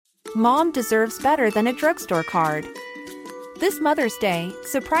Mom deserves better than a drugstore card. This Mother's Day,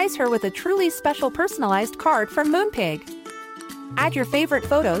 surprise her with a truly special personalized card from Moonpig. Add your favorite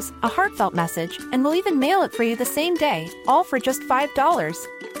photos, a heartfelt message, and we'll even mail it for you the same day, all for just $5.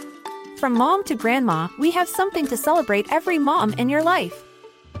 From mom to grandma, we have something to celebrate every mom in your life.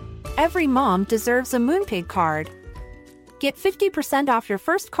 Every mom deserves a Moonpig card. Get 50% off your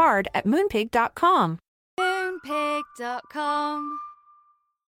first card at moonpig.com. Moonpig.com.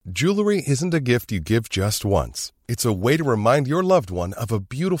 Jewelry isn't a gift you give just once. It's a way to remind your loved one of a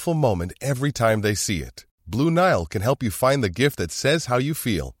beautiful moment every time they see it. Blue Nile can help you find the gift that says how you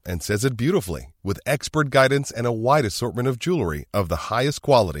feel and says it beautifully, with expert guidance and a wide assortment of jewelry of the highest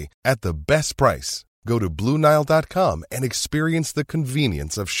quality at the best price. Go to BlueNile.com and experience the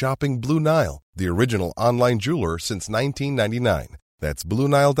convenience of shopping Blue Nile, the original online jeweler since 1999. That's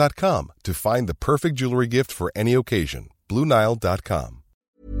BlueNile.com to find the perfect jewelry gift for any occasion. BlueNile.com.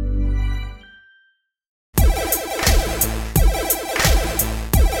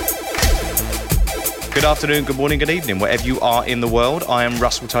 Good afternoon, good morning, good evening, wherever you are in the world. I am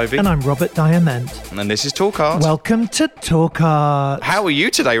Russell Tovey. And I'm Robert Diamond. And this is Talk Art. Welcome to Talk Art. How are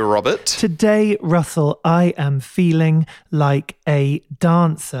you today, Robert? Today, Russell, I am feeling like a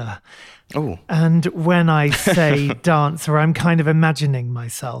dancer. Oh. And when I say dancer, I'm kind of imagining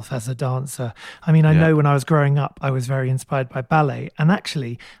myself as a dancer. I mean, I know when I was growing up, I was very inspired by ballet. And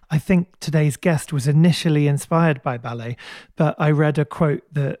actually, I think today's guest was initially inspired by ballet. But I read a quote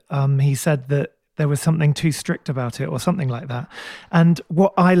that he said that there was something too strict about it or something like that. And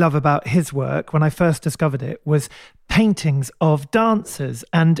what I love about his work, when I first discovered it, was paintings of dancers.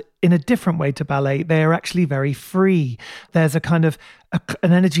 And in a different way to ballet, they are actually very free. There's a kind of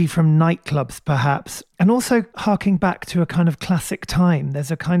an energy from nightclubs, perhaps, and also harking back to a kind of classic time.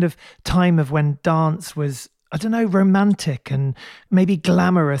 There's a kind of time of when dance was, I don't know, romantic and maybe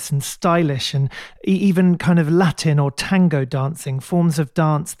glamorous and stylish, and even kind of Latin or tango dancing, forms of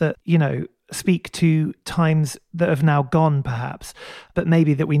dance that, you know, speak to times that have now gone, perhaps, but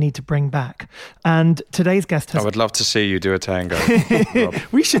maybe that we need to bring back. And today's guest has... I would love to see you do a tango.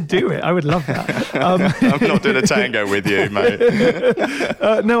 We should do it. I would love that. I'm not doing a tango with you, mate.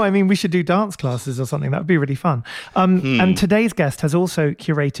 No, I mean, we should do dance classes or something. That would be really fun. And today's guest has also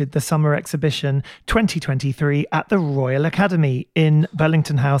curated the summer exhibition 2023 at the Royal Academy in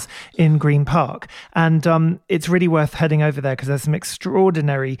Burlington House in Green Park. And it's really worth heading over there because there's some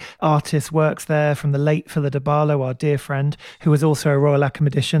extraordinary artists' works there, from the late Philida Barlow, our dear friend, who was also a Royal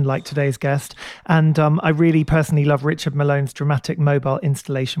Academician like today's guest. And I really personally love Richard Malone's dramatic mobile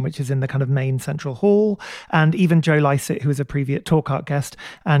installation, which is in the kind of main central hall. And even Joe Lycett, who was a previous Talk Art guest,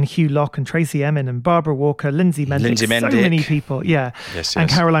 and Hugh Locke and Tracy Emin and Barbara Walker, Lindsay Mendick, so many people. Yeah. Yes. And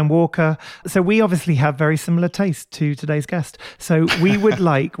Caroline Walker. So we obviously have very similar taste to today's guest. So we would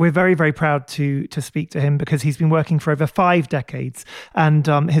we're very, very proud to speak to him because he's been working for over 5 decades and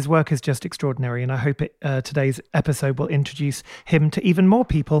his work is just extraordinary. And I hope today's episode will introduce him to even more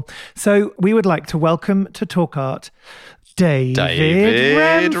people. So we would like to welcome to Talk Art,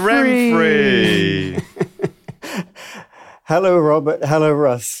 David Remfry. Hello, Robert. Hello,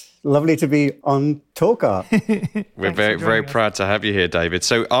 Russ. Lovely to be on Talk Art. We're very, very proud to have you here, David.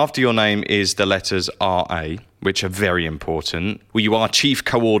 So after your name is the letters RA, which are very important. Well, you are chief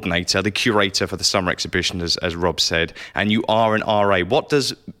coordinator, the curator for the summer exhibition, as Rob said, and you are an RA. What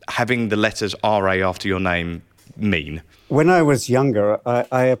does having the letters RA after your name mean? When I was younger,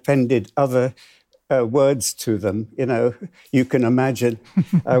 I appended other words to them. You know, you can imagine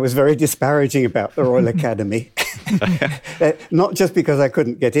I was very disparaging about the Royal Academy. Not just because I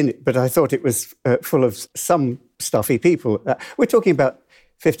couldn't get in it, but I thought it was full of some stuffy people. We're talking about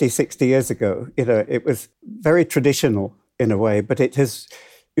 50, 60 years ago. You know, it was very traditional in a way, but it has,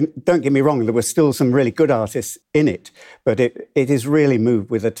 don't get me wrong, there were still some really good artists in it, but it has really moved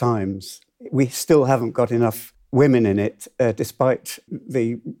with the times. We still haven't got enough women in it, despite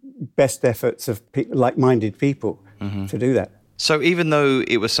the best efforts of like-minded people to do that. So even though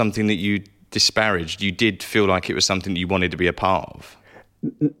it was something that you disparaged, you did feel like it was something that you wanted to be a part of?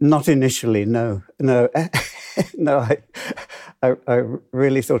 Not initially, no. No, I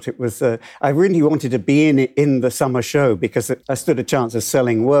really thought it was... I really wanted to be in it in the summer show because I stood a chance of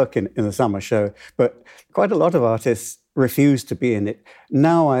selling work in the summer show, but quite a lot of artists refused to be in it.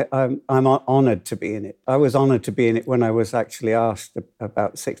 Now I'm honoured to be in it. I was honoured to be in it when I was actually asked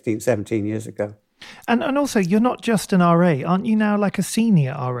about 16, 17 years ago. And also, you're not just an RA, aren't you now like a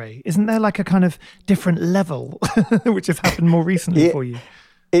senior RA? Isn't there like a kind of different level, which has happened more recently for you?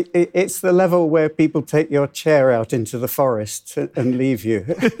 It's the level where people take your chair out into the forest and leave you.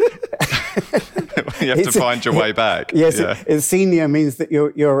 You have to find your way back. Yes, senior means that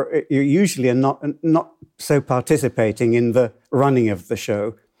you're usually not so participating in the running of the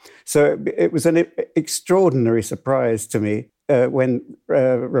show. So it was an extraordinary surprise to me when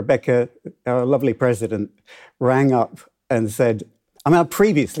Rebecca, our lovely president, rang up and said, I'd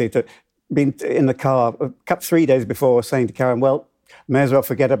previously been in the car 3 days before saying to Karen, well, may as well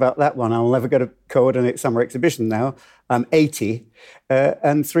forget about that one. I'll never go to coordinate summer exhibition now. I'm 80.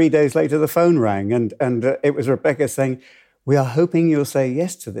 And 3 days later, the phone rang and it was Rebecca saying, we are hoping you'll say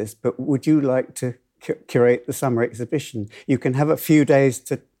yes to this, but would you like to curate the summer exhibition? You can have a few days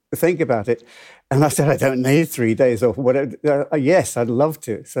to think about it. And I said, I don't need 3 days or whatever. Yes, I'd love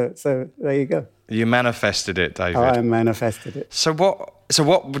to. So there you go. You manifested it, David. I manifested it. So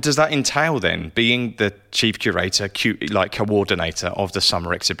what does that entail then? Being the chief curator, coordinator of the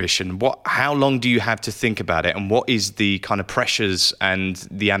summer exhibition, how long do you have to think about it, and what is the kind of pressures and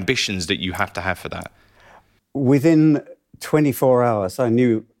the ambitions that you have to have for that? Within 24 hours, I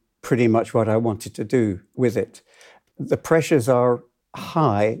knew pretty much what I wanted to do with it. The pressures are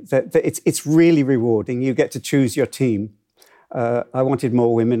high. It's really rewarding. You get to choose your team. I wanted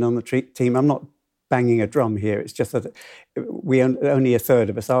more women on the team. I'm not banging a drum here. It's just that only a third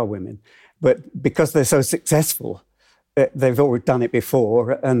of us are women. But because they're so successful, they've already done it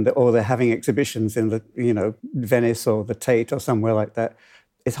before, or they're having exhibitions in the Venice or the Tate or somewhere like that.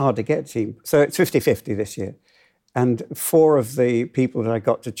 It's hard to get a team. So it's 50-50 this year. And 4 of the people that I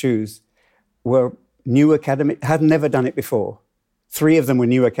got to choose were new had never done it before. 3 of them were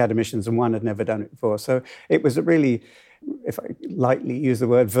new academicians and 1 had never done it before. So it was a really, if I lightly use the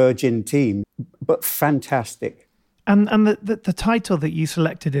word, virgin team, but fantastic. And the title that you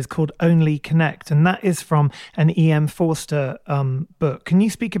selected is called Only Connect, and that is from an E.M. Forster book. Can you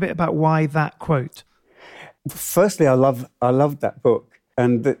speak a bit about why that quote? Firstly, I loved that book.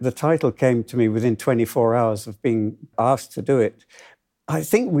 And the title came to me within 24 hours of being asked to do it. I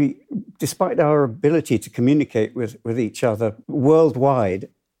think despite our ability to communicate with each other worldwide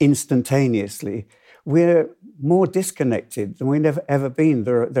instantaneously, we're more disconnected than we've ever been.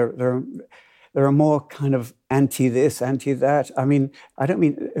 There are more kind of anti-this, anti-that. I mean, I don't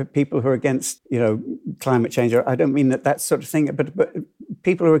mean people who are against, climate change. I don't mean that sort of thing, but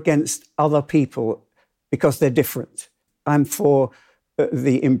people who are against other people because they're different. I'm for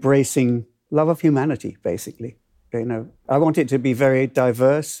the embracing love of humanity, basically. I want it to be very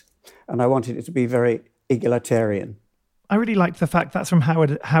diverse, and I wanted it to be very egalitarian. I really liked the fact that's from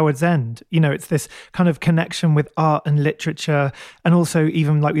Howard's End. It's this kind of connection with art and literature, and also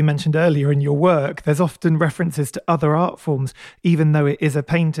even like we mentioned earlier in your work, there's often references to other art forms, even though it is a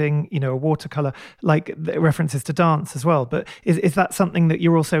painting, a watercolor, like references to dance as well. But is that something that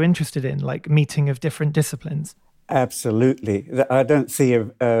you're also interested in, like meeting of different disciplines? Absolutely. I don't see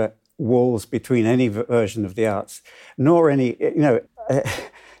walls between any version of the arts, nor any,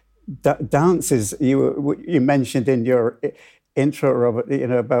 dances. You mentioned in your intro, Robert,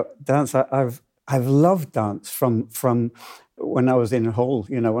 about dance. I've loved dance from when I was in Hull,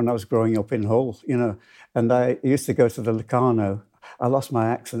 when I was growing up in Hull, and I used to go to the Locarno. I lost my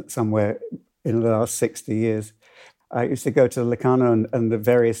accent somewhere in the last 60 years. I used to go to the Locarno and the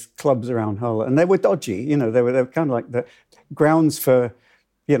various clubs around Hull, and they were dodgy. They were kind of like the grounds for,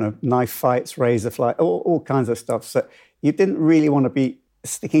 knife fights, razor flight, all kinds of stuff. So you didn't really want to be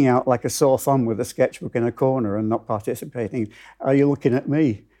sticking out like a sore thumb with a sketchbook in a corner and not participating. Are you looking at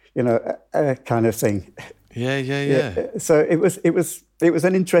me? Kind of thing. Yeah. So it was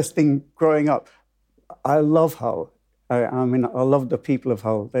an interesting growing up. I love Hull. I love the people of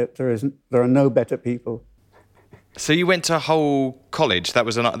Hull. There are no better people. So you went to Hull College. That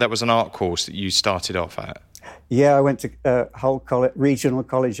was an art course that you started off at. Yeah, I went to Hull College, Regional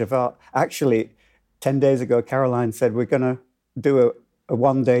College of Art. Actually, 10 days ago, Caroline said we're going to do a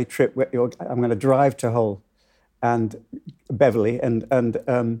one-day trip. I'm going to drive to Hull and Beverley, and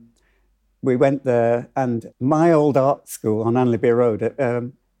we went there. And my old art school on Anleby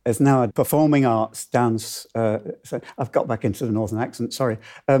Road is now a performing arts dance. So I've got back into the northern accent. Sorry,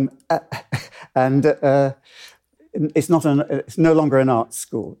 and. It's no longer an art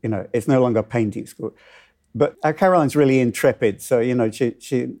school, it's no longer a painting school. But Caroline's really intrepid. So,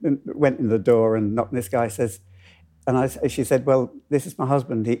 she went in the door and knocked, and this guy says, she said, well, this is my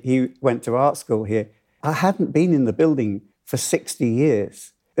husband. He went to art school here. I hadn't been in the building for 60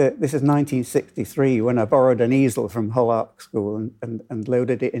 years. This is 1963 when I borrowed an easel from Hull Art School and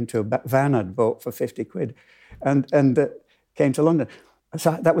loaded it into a van I'd bought for 50 quid and came to London.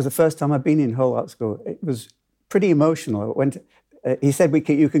 So that was the first time I'd been in Hull Art School. It was pretty emotional. He said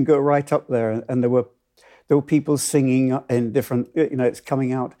you can go right up there, and there there were people singing in different, it's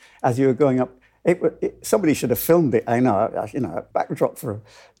coming out as you were going up. Somebody should have filmed it. I know, a backdrop for a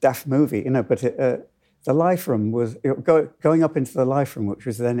daft movie, but the life room was, going up into the life room, which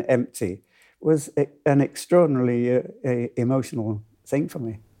was then empty, was an extraordinarily emotional thing for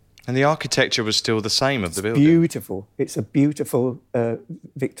me. And the architecture was still the same of the building? Beautiful. It's a beautiful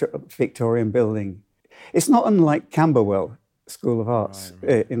Victorian building. It's not unlike Camberwell School of Arts,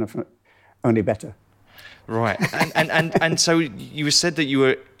 right. Only better. Right. And so you said that you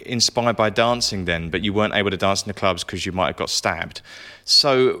were inspired by dancing then, but you weren't able to dance in the clubs because you might have got stabbed.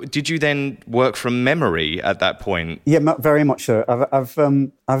 So did you then work from memory at that point? Yeah, very much so.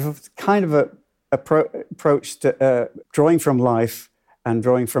 I've kind of approached drawing from life and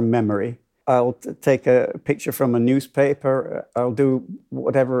drawing from memory. I'll take a picture from a newspaper. I'll do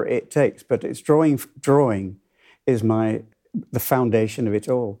whatever it takes, but it's drawing is the foundation of it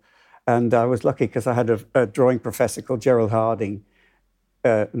all. And I was lucky because I had a drawing professor called Gerald Harding,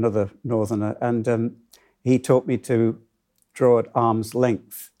 another northerner, and he taught me to draw at arm's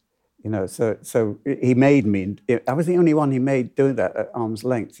length. So he made me. I was the only one he made doing that at arm's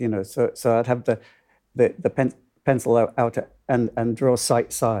length. So I'd have the pencil out and draw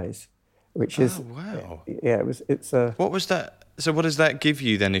sight size, which is wow. Yeah, it's. What was that? So what does that give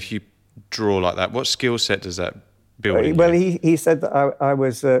you then if you draw like that? What skill set does that build in Well, you? he said that I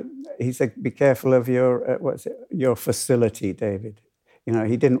was. He said, "Be careful of your facility, David."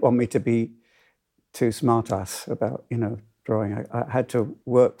 He didn't want me to be too smart-ass about drawing. I had to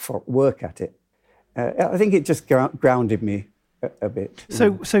work at it. I think it just grounded me a bit.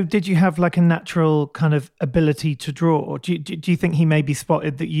 So did you have like a natural kind of ability to draw? Do you think he maybe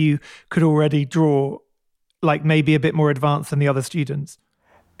spotted that you could already draw, like maybe a bit more advanced than the other students?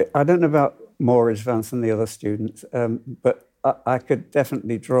 I don't know about more advanced than the other students, but I could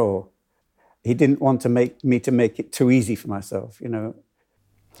definitely draw. He didn't want to make it too easy for myself, And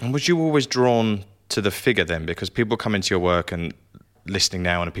was you always drawn to the figure then? Because people come into your work and listening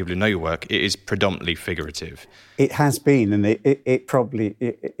now, and people who know your work, it is predominantly figurative. It has been, and it probably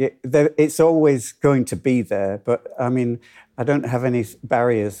it's always going to be there. But I mean, I don't have any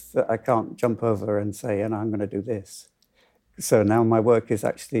barriers that I can't jump over and say, and I'm going to do this. So now my work is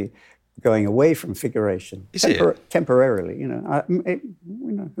actually going away from figuration. Is it temporarily?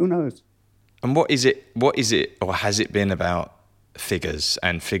 Who knows? And what is it, or has it been about figures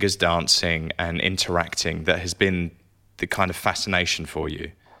and figures dancing and interacting that has been the kind of fascination for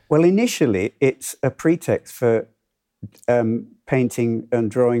you? Well, initially, it's a pretext for painting and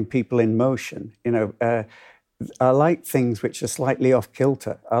drawing people in motion. I like things which are slightly off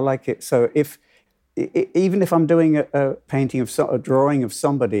kilter. I like it. So even if I'm doing a painting of a drawing of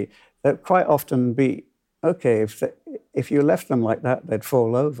somebody, that quite often be okay. If you left them like that, they'd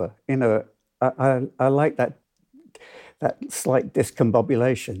fall over. I like that slight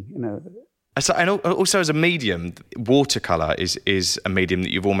discombobulation. So, and also as a medium, watercolour is a medium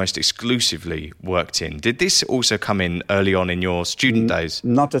that you've almost exclusively worked in. Did this also come in early on in your student days?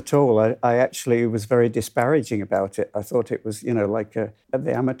 Not at all. I actually was very disparaging about it. I thought it was, like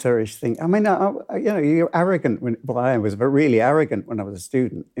the amateurish thing. I mean, you're arrogant. I was really arrogant when I was a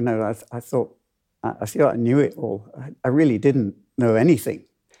student. I thought, I feel I knew it all. I really didn't know anything.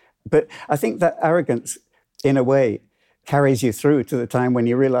 But I think that arrogance, in a way, carries you through to the time when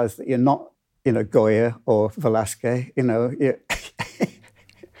you realise that you're not, Goya or Velázquez,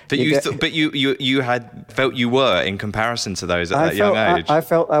 But you had felt you were in comparison to those at that young age. I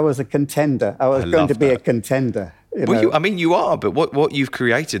felt I was a contender. I was going to be a contender. You are, but what you've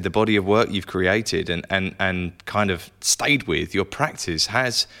created, the body of work you've created and kind of stayed with, your practice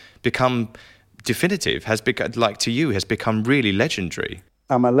has become definitive, has become really legendary.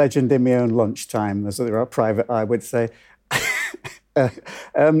 I'm a legend in my own lunchtime, as a private eye would say.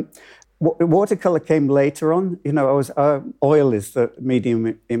 Watercolor came later on. Oil is the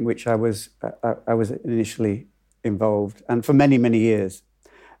medium in which I was initially involved, and for many, many years.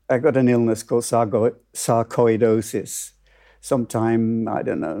 I got an illness called sarcoidosis, sometime, I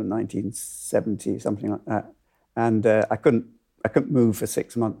don't know, 1970, something like that, and I couldn't move for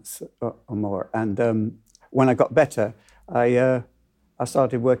 6 months or more. And when I got better, I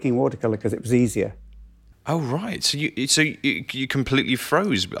started working watercolor because it was easier. Oh right, so you completely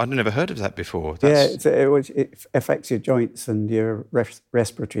froze. I'd never heard of that before. It affects your joints and your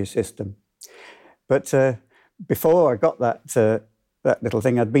respiratory system. But before I got that little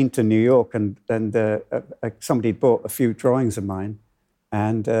thing, I'd been to New York and somebody bought a few drawings of mine,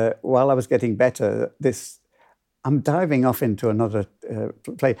 and while I was getting better, I'm diving off into another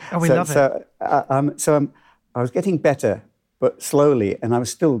place. Oh, we love it. I was getting better, but slowly, and I was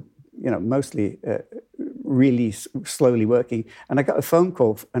still, mostly really slowly working. And I got a phone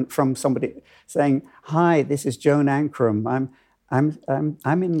call from somebody saying, "Hi, this is Joan Ancrum.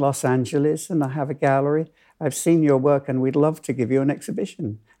 I'm in Los Angeles and I have a gallery. I've seen your work and we'd love to give you an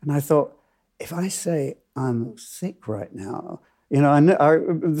exhibition." And I thought, if I say I'm sick right now,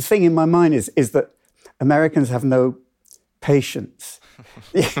 the thing in my mind is that Americans have no patience.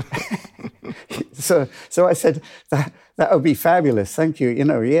 So I said, that would be fabulous. Thank you.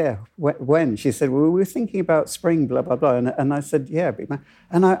 Yeah. When? She said, well, we were thinking about spring, blah, blah, blah. And I said, yeah.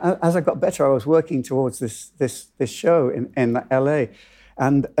 And as I got better, I was working towards this show in LA.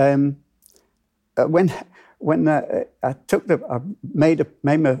 And when I made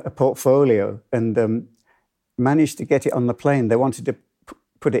a portfolio and managed to get it on the plane, they wanted to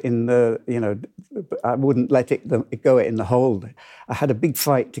put it in I wouldn't let it go in the hold. I had a big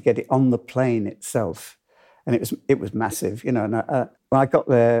fight to get it on the plane itself. And it was massive, And when I got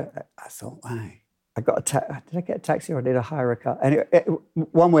there, I thought, wow. Did I get a taxi or did I hire a car? Anyway,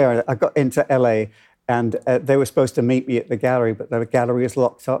 one way I got into LA and they were supposed to meet me at the gallery, but the gallery was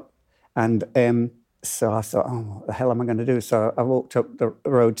locked up. And so I thought, oh, what the hell am I going to do? So I walked up the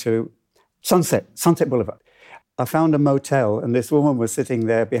road to Sunset Boulevard. I found a motel, and this woman was sitting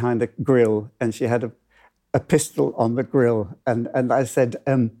there behind a grill, and she had a pistol on the grill. And I said,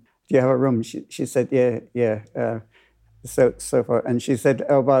 do you have a room? She said, yeah. So far. And she said,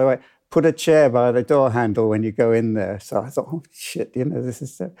 oh, by the way, put a chair by the door handle when you go in there. So I thought, oh, shit, this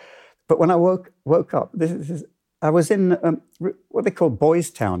is... But when I woke up, I was in what they call Boys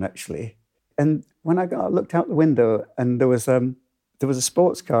Town, actually. And when I looked out the window, and there was a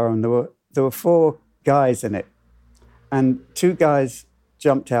sports car, and there were 4 guys in it. And 2 guys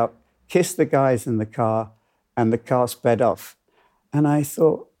jumped out, kissed the guys in the car, and the car sped off. And I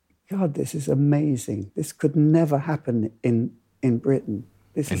thought, God, this is amazing. This could never happen in Britain.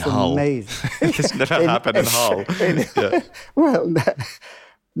 This is Hull. Amazing. This never happened in Hull. Yeah. Well,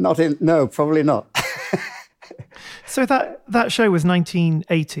 no, probably not. So that show was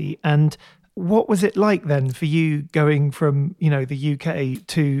 1980, and what was it like then for you going from, the UK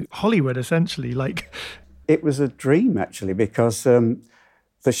to Hollywood, essentially? It was a dream, actually, because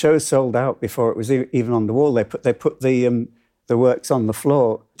the show sold out before it was even on the wall. They put the works on the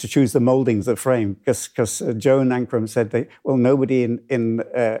floor to choose the mouldings of the frame, because Joan Ancrum said, nobody in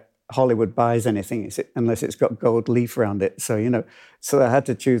Hollywood buys anything unless it's got gold leaf around it. So, so they had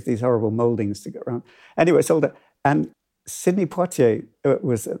to choose these horrible mouldings to get around. Anyway, it sold out. And Sidney Poitier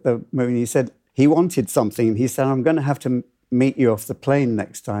was at the movie. He said he wanted something. He said, I'm going to have to meet you off the plane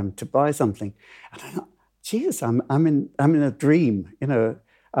next time to buy something. And I thought, Jesus, I'm in a dream.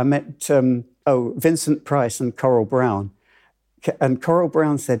 I met Vincent Price and Coral Brown. And Coral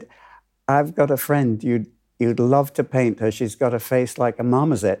Brown said, I've got a friend, you'd love to paint her. She's got a face like a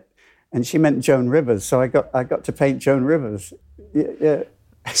marmoset. And she meant Joan Rivers. So I got to paint Joan Rivers. Yeah.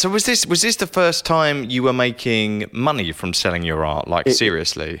 So was this the first time you were making money from selling your art?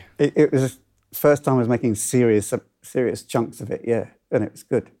 Seriously? It was the first time I was making serious chunks of it, yeah. And it was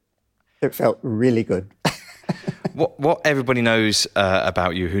good. It felt really good. What everybody knows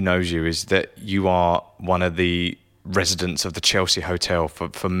about you, who knows you, is that you are one of the residents of the Chelsea Hotel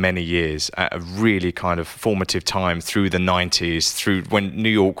for many years at a really kind of formative time through the 90s, through when New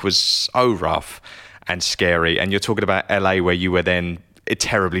York was so rough and scary. And you're talking about LA, where you were then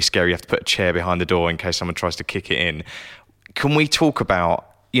terribly scary. You have to put a chair behind the door in case someone tries to kick it in. Can we talk about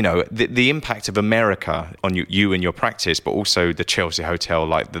the impact of America on you and your practice, but also the Chelsea Hotel,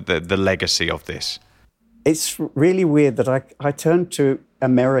 the legacy of this? It's really weird that I turned to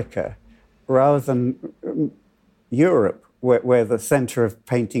America rather than Europe, where the center of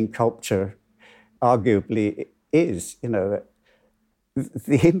painting culture arguably is. The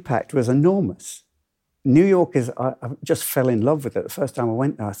impact was enormous. New York I just fell in love with it. The first time I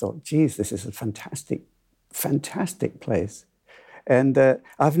went there, I thought, geez, this is a fantastic, fantastic place. And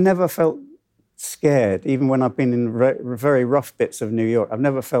I've never felt scared, even when I've been in very rough bits of New York. I've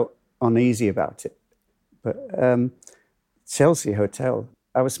never felt uneasy about it. But Chelsea Hotel,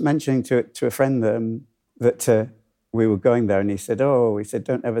 I was mentioning to a friend that we were going there, and he said,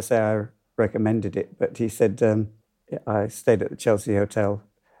 don't ever say I recommended it. But he said, I stayed at the Chelsea Hotel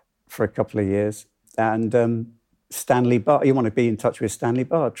for a couple of years. And Stanley Bard, you want to be in touch with Stanley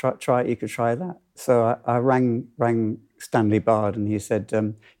Bard, try it, you could try that. So I rang Stanley Bard, and he said,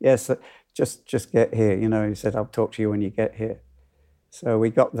 yes, just get here. He said, I'll talk to you when you get here. So we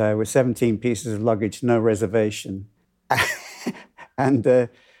got there with 17 pieces of luggage, no reservation. And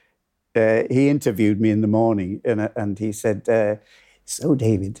he interviewed me in the morning, and he said, so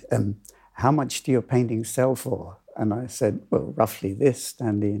David, how much do your paintings sell for? And I said, well, roughly this,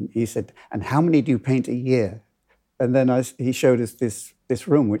 Stanley. And he said, and how many do you paint a year? And then he showed us this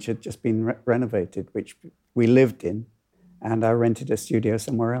room, which had just been renovated, which we lived in, and I rented a studio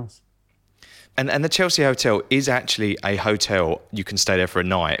somewhere else. And the Chelsea Hotel is actually a hotel. You can stay there for a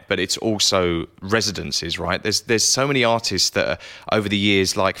night, but it's also residences, right? There's so many artists that are, over the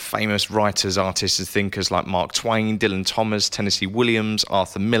years, like famous writers, artists and thinkers like Mark Twain, Dylan Thomas, Tennessee Williams,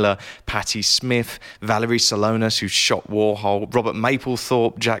 Arthur Miller, Patti Smith, Valerie Solanas, who shot Warhol, Robert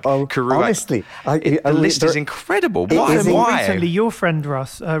Mapplethorpe, Jack Kerouac. Honestly, the list is incredible. Why? Recently, your friend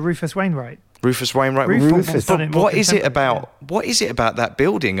Russ, Rufus Wainwright. Rufus Wainwright. Rufus but what is it about that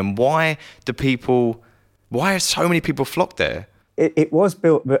building, and why so many people flock there? It was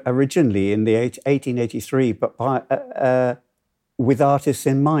built originally in the 1883, but with artists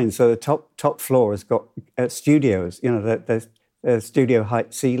in mind. So the top floor has got studios. There's studio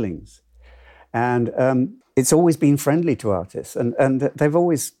height ceilings, and it's always been friendly to artists, and they've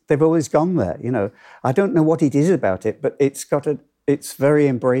always gone there. I don't know what it is about it, but it's very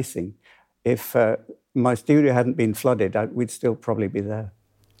embracing. If my studio hadn't been flooded, we'd still probably be there.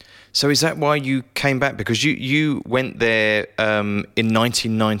 So is that why you came back? Because you went there in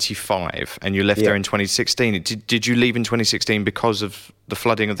 1995 and you left there in 2016. Did you leave in 2016 because of the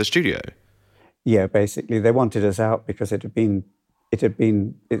flooding of the studio? Yeah, basically. They wanted us out because it's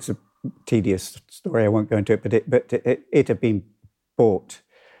a tedious story, I won't go into it, but it had been bought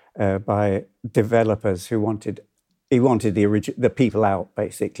by developers who wanted the people out,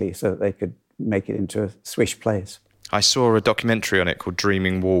 basically, so that they could make it into a swish place. I saw a documentary on it called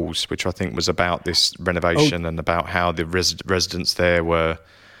Dreaming Walls, which I think was about this renovation and about how the residents there were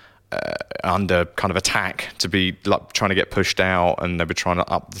under kind of attack to be like trying to get pushed out, and they were trying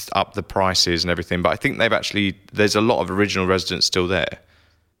to up the prices and everything. But I think there's a lot of original residents still there.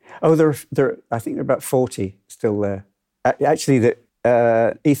 Oh, I think there are about 40 still there. Actually,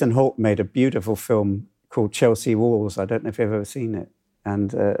 Ethan Hawke made a beautiful film called Chelsea Walls. I don't know if you've ever seen it.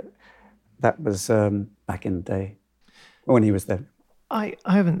 And that was back in the day when he was there. I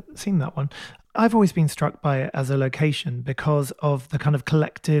haven't seen that one. I've always been struck by it as a location because of the kind of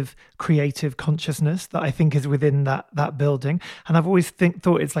collective creative consciousness that I think is within that building. And I've always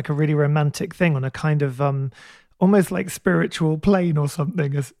thought it's like a really romantic thing on a kind of almost like spiritual plane or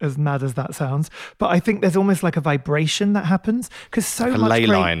something, as mad as that sounds. But I think there's almost like a vibration that happens because so like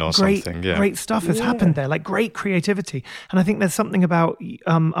much great stuff has happened there, like great creativity. And I think there's something about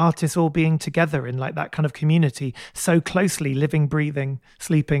artists all being together in like that kind of community, so closely, living, breathing,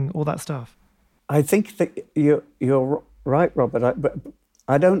 sleeping, all that stuff. I think that you're right, Robert, but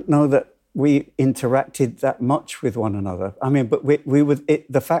I don't know that we interacted that much with one another. I mean, but we were,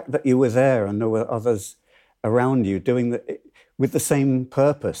 the fact that you were there and there were others around you doing with the same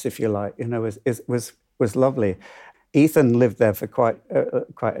purpose, if you like, was lovely. Ethan lived there for quite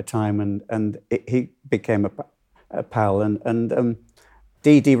a time, and he became a pal, and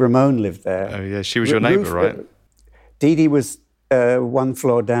Dee Dee Ramone lived there. Oh yeah, she was your neighbour, right? Dee Dee was one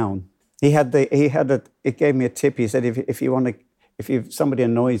floor down. He gave me a tip. He said if somebody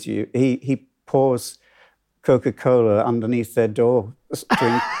annoys you, he pours Coca-Cola underneath their door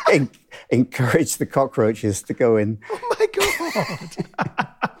to encourage the cockroaches to go in. Oh my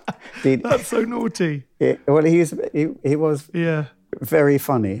God! That's so naughty. Well, he was very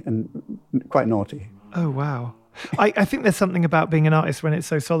funny and quite naughty. Oh wow! I think there's something about being an artist when it's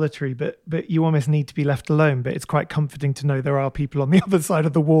so solitary, but you almost need to be left alone. But it's quite comforting to know there are people on the other side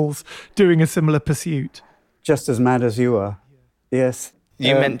of the walls doing a similar pursuit. Just as mad as you are. Yes.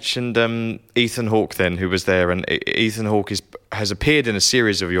 You mentioned Ethan Hawke then, who was there, and Ethan Hawke has appeared in a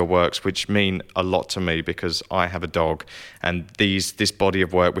series of your works, which mean a lot to me because I have a dog, and this body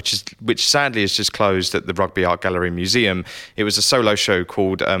of work, which sadly is just closed at the Rugby Art Gallery Museum. It was a solo show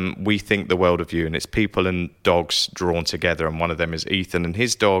called We Think the World of You, and it's people and dogs drawn together, and one of them is Ethan and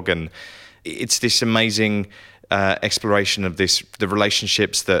his dog, and it's this amazing exploration of the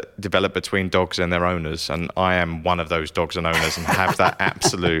relationships that develop between dogs and their owners, and I am one of those dogs and owners, and have that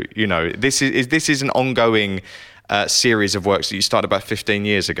absolute. This is an ongoing series of works that you started about 15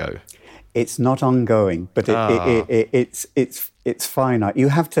 years ago. It's not ongoing, but it's finite. You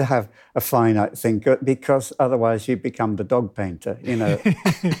have to have a finite thing because otherwise you become the dog painter,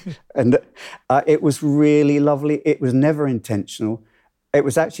 And it was really lovely. It was never intentional. It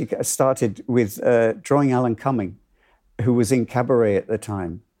was actually started with drawing Alan Cumming, who was in Cabaret at the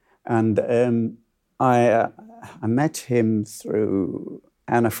time. And I met him through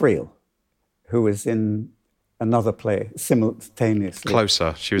Anna Friel, who was in another play simultaneously.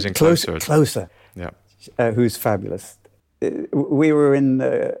 Closer. She was in Closer. Closer. Yeah. Who's fabulous. We were in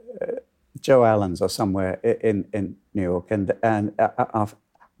Joe Allen's or somewhere in New York,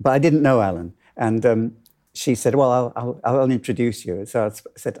 but I didn't know Alan, and she said, "Well, I'll introduce you." So I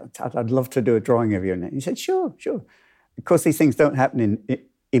said, "I'd love to do a drawing of you." And he said, "Sure, sure." Of course, these things don't happen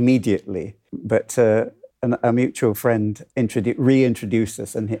immediately, but a mutual friend reintroduced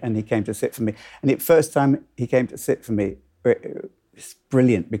us, and he came to sit for me. And the first time he came to sit for me, it was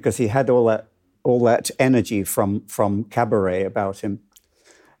brilliant because he had all that energy from cabaret about him.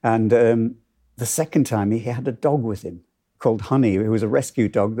 And the second time, he had a dog with him called Honey, who was a rescue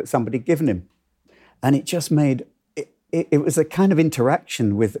dog that somebody had given him. And it just made, it was a kind of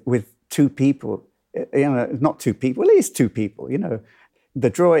interaction with two people, not two people, well, it is two people, The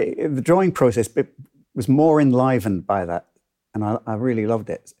drawing process was more enlivened by that, and I really loved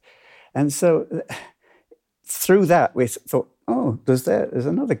it. And so through that, we thought, oh, there's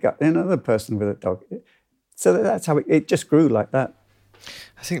another person with a dog. So that's how it just grew like that.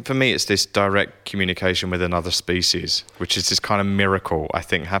 I think for me, it's this direct communication with another species, which is this kind of miracle I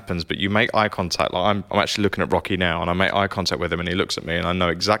think happens. But you make eye contact. Like I'm actually looking at Rocky now, and I make eye contact with him, and he looks at me, and I know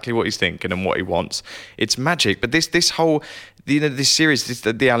exactly what he's thinking and what he wants. It's magic. But this whole, this series,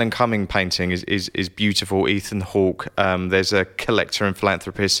 the Alan Cumming painting is beautiful. Ethan Hawke. There's a collector and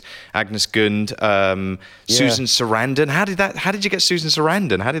philanthropist, Agnes Gund, Susan Sarandon. How did you get Susan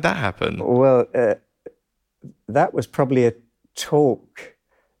Sarandon? How did that happen? Well, that was probably a talk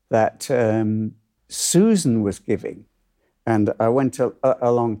that Susan was giving, and I went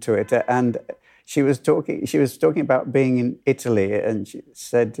along to it. And she was talking about being in Italy, and she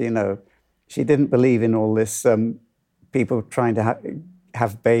said, she didn't believe in all this people trying to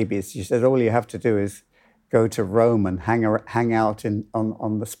have babies. She said all you have to do is go to Rome and hang out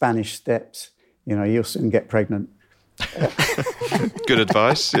on the Spanish steps. You'll soon get pregnant. Good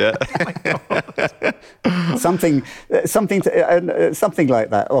advice, yeah. something like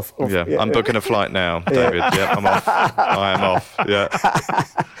that. Yeah, I'm booking a flight now, David. Yeah, I'm off. I am off. Yeah.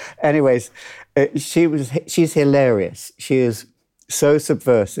 Anyways, she's hilarious. She is so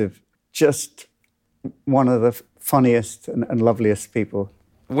subversive. Just one of the funniest and loveliest people.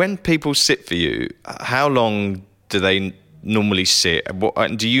 When people sit for you, how long do they normally sit?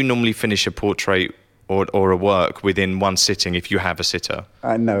 Do you normally finish a portrait or a work within one sitting if you have a sitter?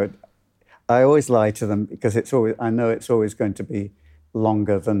 I know it. I always lie to them because I know it's always going to be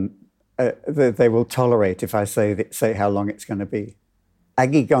longer than they will tolerate if I say how long it's going to be.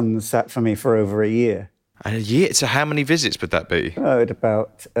 Aggie Gunn sat for me for over a year. A year? So how many visits would that be? At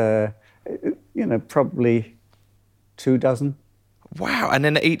about, probably 24. Wow. And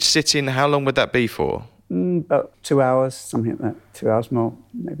then each sitting, how long would that be for? About 2 hours, something like that. 2 hours more,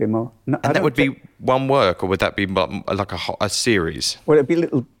 maybe more. No, and that would be one work, or would that be like a series? Well, it'd be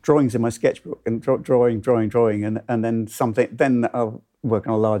little drawings in my sketchbook and drawing, and then something. Then I'll work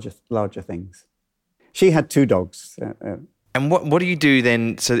on larger things. She had 2 dogs. And what do you do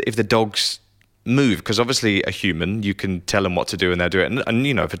then? So if the dogs move, because obviously a human, you can tell them what to do and they'll do it. And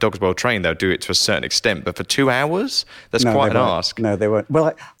if a dog's well trained, they'll do it to a certain extent. But for 2 hours, that's quite an ask. No, they won't.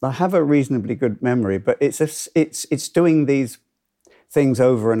 Well, I have a reasonably good memory, but it's doing these things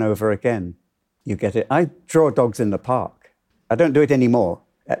over and over again. You get it. I draw dogs in the park. I don't do it anymore.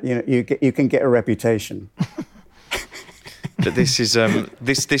 You can get a reputation. But this is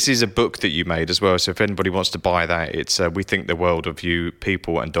a book that you made as well. So if anybody wants to buy that, it's We Think the World of You,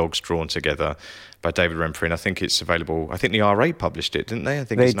 People and Dogs Drawn Together by David Remfry. And I think it's available. I think the RA published it, didn't they? I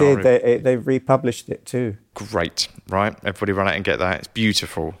think they did. They republished it too. Great, right? Everybody run out and get that. It's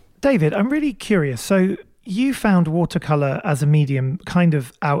beautiful. David, I'm really curious. So you found watercolour as a medium kind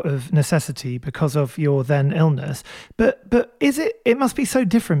of out of necessity because of your then illness. But it must be so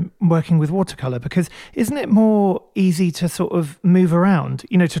different working with watercolour, because isn't it more easy to sort of move around,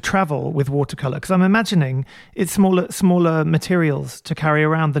 to travel with watercolour? Because I'm imagining it's smaller materials to carry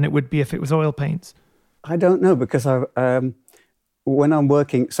around than it would be if it was oil paints. I don't know, because when I'm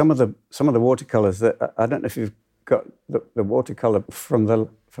working, some of the watercolours that I don't know if you've got the watercolour from the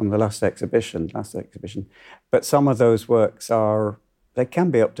last exhibition, but some of those works they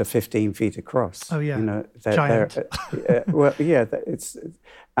can be up to 15 feet across. Oh yeah, giant.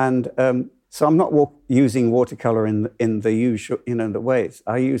 So I'm not using watercolor in the usual, the ways.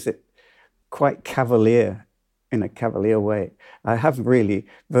 I use it quite cavalier, in a cavalier way. I have really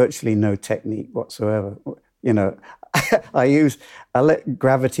virtually no technique whatsoever. I let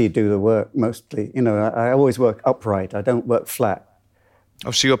gravity do the work mostly. I always work upright. I don't work flat. Oh,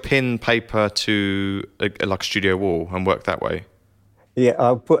 so you pin paper to like a studio wall and work that way? Yeah,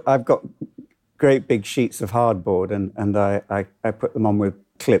 I've got great big sheets of hardboard and I put them on with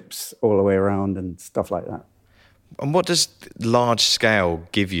clips all the way around and stuff like that. And what does large scale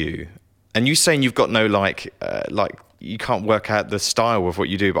give you? And you saying you've got no like you can't work out the style of what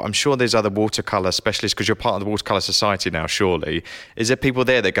you do, but I'm sure there's other watercolour specialists because you're part of the Watercolour Society now, surely. Is there people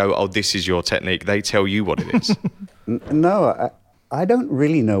there that go, oh, this is your technique? They tell you what it is? No, I don't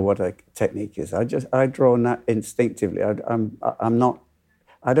really know what a technique is. I draw instinctively. I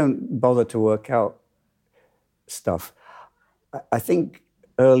don't bother to work out stuff. I think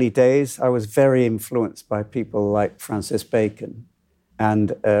early days I was very influenced by people like Francis Bacon,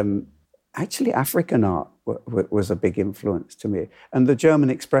 and actually African art was a big influence to me, and the German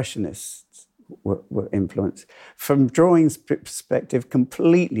expressionists were influenced. From drawing's perspective,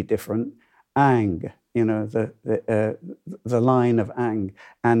 completely different. Ang, the line of Ang,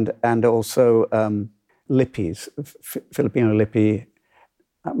 and also Lippi's, Filipino Lippi.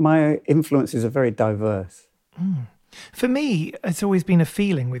 My influences are very diverse. Mm. For me, it's always been a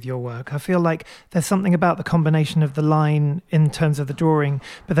feeling with your work. I feel like there's something about the combination of the line in terms of the drawing,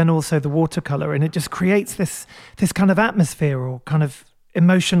 but then also the watercolour, and it just creates this kind of atmosphere or kind of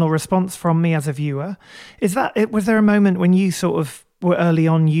emotional response from me as a viewer. Was there a moment when you sort of were early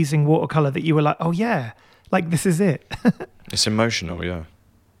on using watercolour that you were like, oh yeah, like this is it? It's emotional, yeah.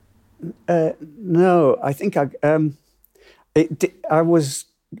 No, I think I was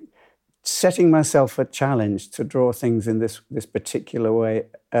setting myself a challenge to draw things in this particular way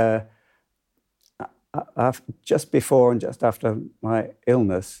just before and just after my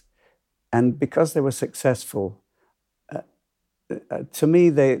illness. And because they were successful, to me,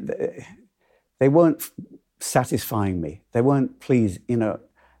 they weren't satisfying me. They weren't pleased,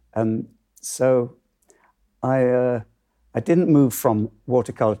 so I didn't move from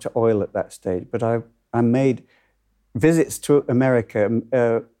watercolor to oil at that stage, but I made visits to America,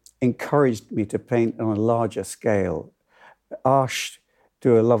 encouraged me to paint on a larger scale. Arsh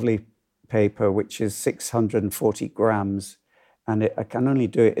do a lovely paper, which is 640 grams, and I can only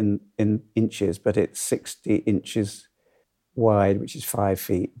do it in inches, but it's 60 inches wide, which is 5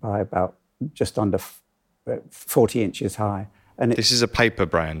 feet by about just under 40 inches high. And this is a paper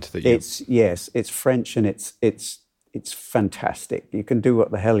brand that you... Yes, it's French, and it's fantastic. You can do what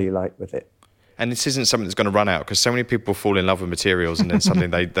the hell you like with it. And this isn't something that's going to run out, because so many people fall in love with materials and then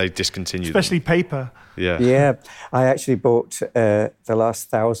suddenly they discontinue Especially them. paper. Yeah. Yeah. I actually bought the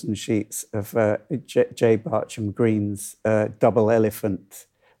last 1,000 sheets of J. Bartram Green's double elephant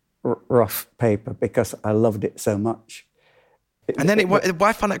rough paper because I loved it so much. And then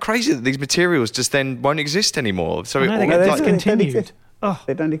I find that crazy that these materials just then won't exist anymore. So they get discontinued.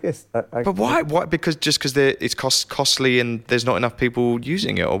 They don't exist. But why? Why? Because it's costly and there's not enough people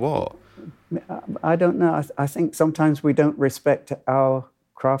using it, or what? I don't know. I think sometimes we don't respect our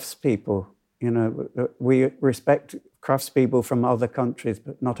craftspeople. We respect craftspeople from other countries,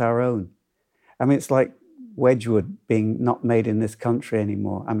 but not our own. I mean, it's like Wedgwood being not made in this country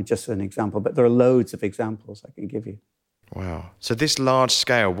anymore. I mean, just an example, but there are loads of examples I can give you. Wow. So this large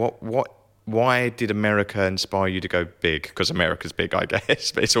scale, why did America inspire you to go big? Because America's big, I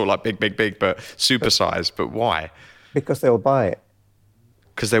guess. But it's all like big, but supersized. But why? Because they'll buy it.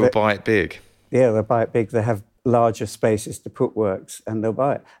 Because they will buy it big. Yeah, they'll buy it big. They have larger spaces to put works, and they'll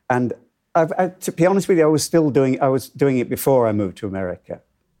buy it. And to be honest with you, I was doing it before I moved to America.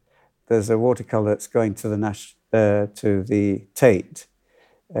 There's a watercolor that's going to the Tate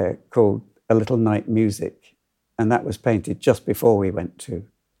called A Little Night Music, and that was painted just before we went to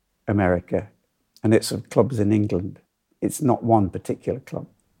America. And it's of clubs in England. It's not one particular club.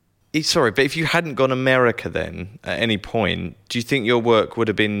 Sorry, but if you hadn't gone America then, at any point, do you think your work would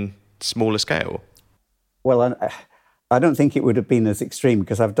have been smaller scale? Well, I don't think it would have been as extreme,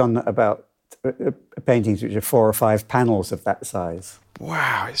 because I've done about paintings which are 4 or 5 panels of that size.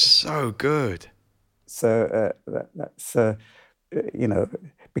 Wow, it's so good. So that's,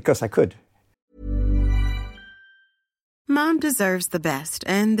 because I could. Mom deserves the best,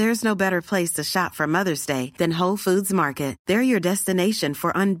 and there's no better place to shop for Mother's Day than Whole Foods Market. They're your destination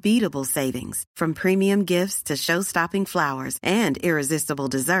for unbeatable savings, from premium gifts to show-stopping flowers and irresistible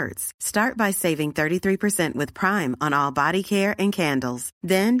desserts. Start by saving 33% with Prime on all body care and candles.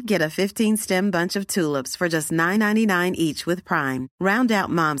 Then get a 15-stem bunch of tulips for just $9.99 each with Prime. Round out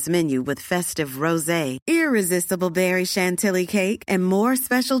Mom's menu with festive rosé, irresistible berry chantilly cake, and more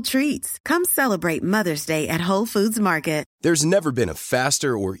special treats. Come celebrate Mother's Day at Whole Foods Market. There's never been a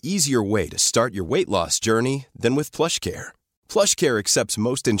faster or easier way to start your weight loss journey than with PlushCare. PlushCare accepts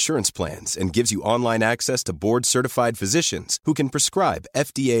most insurance plans and gives you online access to board-certified physicians who can prescribe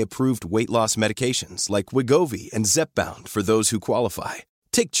FDA-approved weight loss medications like Wegovy and Zepbound for those who qualify.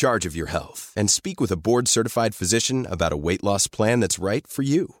 Take charge of your health and speak with a board-certified physician about a weight loss plan that's right for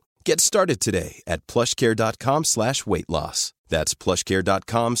you. Get started today at plushcare.com/weight-loss. That's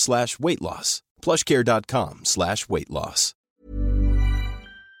plushcare.com/weight loss. plushcare.com/weight loss.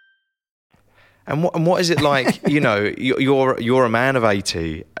 And what is it like? You're a man of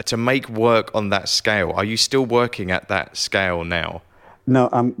 80 to make work on that scale. Are you still working at that scale now? No,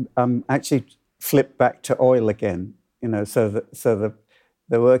 I'm actually flipped back to oil again. So the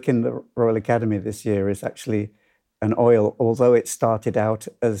work in the Royal Academy this year is actually an oil, although it started out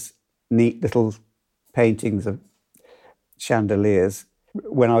as neat little paintings of chandeliers.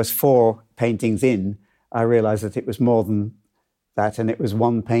 When I was 4 paintings in, I realized that it was more than that, and it was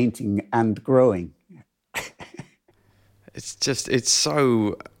one painting and growing. It's just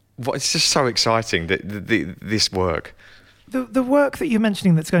so exciting, this work. The work that you're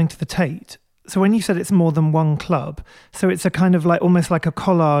mentioning that's going to the Tate, so when you said it's more than one club, so it's a kind of like almost like a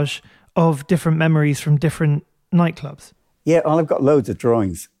collage of different memories from different nightclubs. Yeah, well, I've got loads of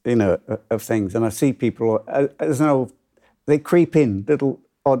drawings, of things, and I see people, they creep in, little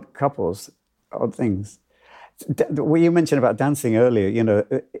odd couples, odd things. What you mentioned about dancing earlier,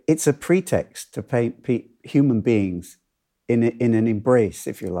 it's a pretext to paint human beings in an embrace,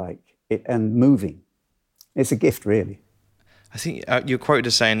 if you like, and moving. It's a gift, really. I think you're quoted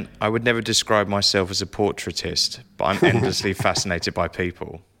as saying, "I would never describe myself as a portraitist, but I'm endlessly fascinated by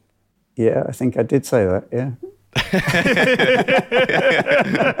people." Yeah, I think I did say that, yeah.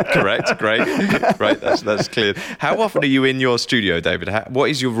 Correct, great. Right, that's clear. How often are you in your studio, David? What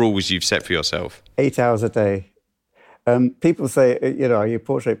is your rules you've set for yourself? 8 hours a day. People say, are you a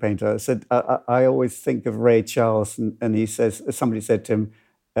portrait painter? I said, I always think of Ray Charles, and he says, somebody said to him,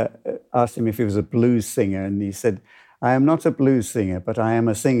 asked him if he was a blues singer, and he said, "I am not a blues singer, but I am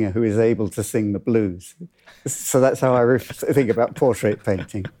a singer who is able to sing the blues." So that's how I think about portrait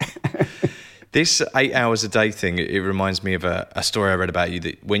painting. This 8 hours a day thing, it reminds me of a story I read about you,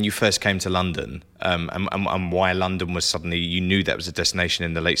 that when you first came to London, and why London was suddenly, you knew that was a destination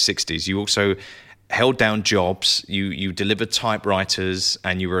in the late 60s. You also held down jobs, you delivered typewriters,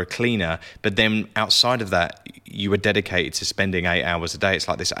 and you were a cleaner. But then outside of that, you were dedicated to spending 8 hours a day. It's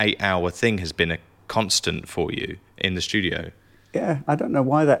like this 8-hour thing has been a constant for you in the studio. Yeah, I don't know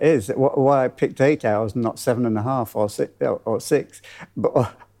why that is. Why I picked 8 hours and not 7.5 or 6,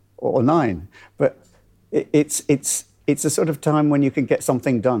 or 9. But it's a sort of time when you can get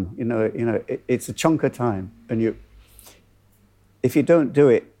something done. It's a chunk of time, and if you don't do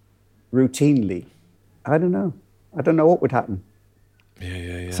it routinely, I don't know what would happen.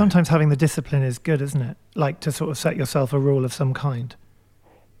 Yeah. Sometimes having the discipline is good, isn't it? Like to sort of set yourself a rule of some kind.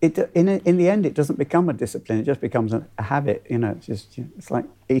 In the end, it doesn't become a discipline. It just becomes a habit. It's like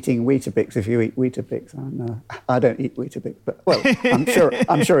eating Weetabix. If you eat Weetabix, I don't eat Weetabix, but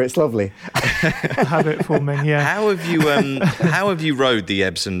I'm sure it's lovely. Habit forming, yeah. How have you rode the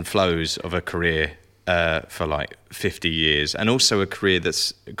ebbs and flows of a career for like 50 years, and also a career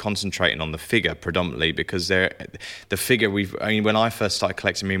that's concentrating on the figure predominantly, because the figure when I first started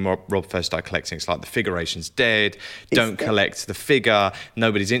collecting, me and Rob first started collecting, it's like the figuration's dead, don't collect the figure,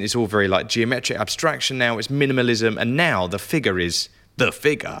 nobody's in, it's all very like geometric abstraction now, it's minimalism, and now the figure is the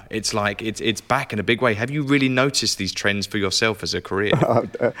figure. It's like it's back in a big way. Have you really noticed these trends for yourself as a career?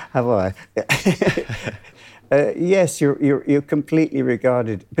 Have I? Yes, you're completely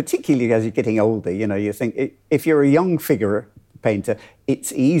regarded, particularly as you're getting older. You think if you're a young figure painter,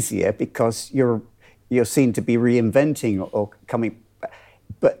 it's easier because you're seen to be reinventing or coming.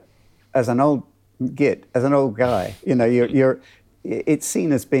 But as an old guy, it's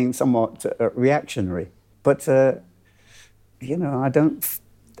seen as being somewhat reactionary. But I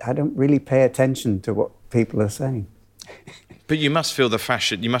don't really pay attention to what people are saying. But you must feel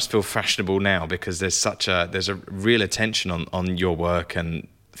fashion. You must feel fashionable now, because there's a real attention on your work and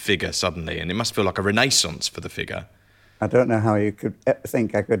figure suddenly, and it must feel like a renaissance for the figure. I don't know how you could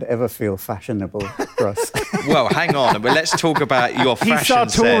think I could ever feel fashionable, Russ. Well, hang on, but let's talk about your fashion. He's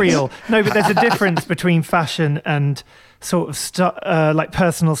sartorial. Sense. No, but there's a difference between fashion and sort of like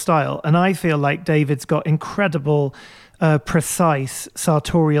personal style, and I feel like David's got incredible, precise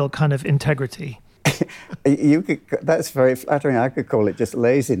sartorial kind of integrity. That's very flattering. I could call it just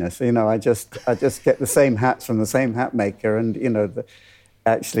laziness. I just get the same hats from the same hat maker, and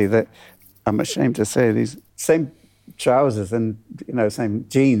I'm ashamed to say these same trousers and same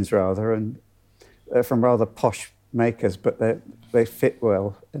jeans rather, and they're from rather posh makers, but they fit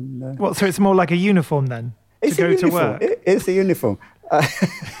well. And so it's more like a uniform then to go to work. It's a uniform.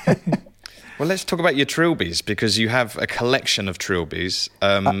 Well, let's talk about your trilbies, because you have a collection of trilbies.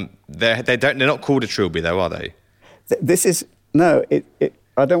 They're not called a trilby, though, are they? This is no.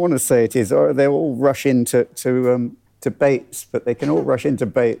 I don't want to say it is, or they all rush into Bates, but they can all rush into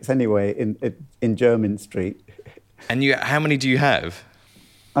Bates anyway in Jermyn Street. And how many do you have?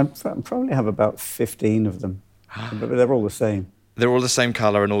 I probably have about 15 of them, but they're all the same. They're all the same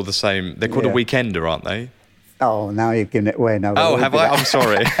colour and all the same. They're called a weekender, aren't they? Oh, now you've given it away. Now. Oh, have I? I'm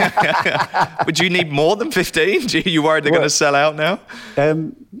sorry. Would you need more than 15? Are you worried they're going to sell out now?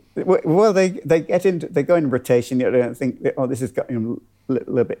 Well, they go in rotation. You don't think, this has got a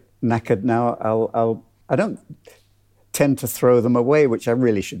little bit knackered now. I don't tend to throw them away, which I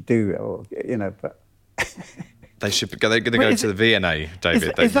really should do. But they should go. They're going to go to the V&A,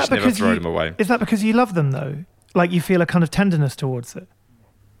 David. They just never throw them away. Is that because you love them though? Like you feel a kind of tenderness towards it?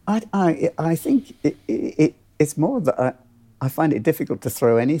 I think it's more that I find it difficult to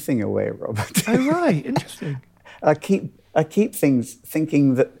throw anything away, Robert. Oh right, interesting. I keep things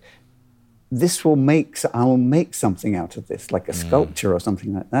thinking that I will make something out of this, like a sculpture or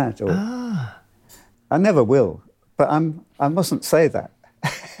something like that. I never will, but I mustn't say that.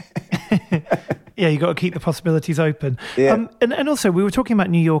 Yeah, you got to keep the possibilities open. Yeah. And also, we were talking about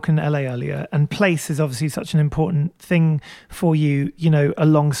New York and LA earlier, and place is obviously such an important thing for you,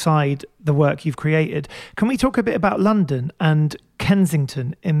 alongside the work you've created. Can we talk a bit about London and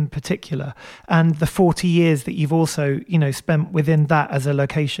Kensington in particular, and the 40 years that you've also, spent within that as a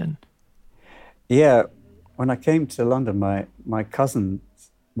location? Yeah, when I came to London, my cousins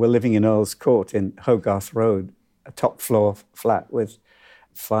were living in Earl's Court in Hogarth Road, a top floor flat with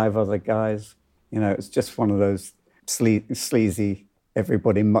 5 other guys. It's just one of those sleazy,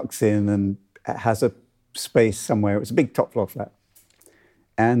 everybody mucks in and has a space somewhere. It was a big top floor flat.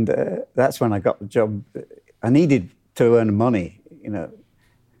 And that's when I got the job. I needed to earn money,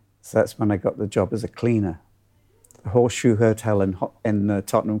 So that's when I got the job as a cleaner. The Horseshoe Hotel in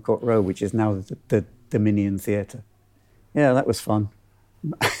Tottenham Court Road, which is now the Dominion Theatre. Yeah, that was fun.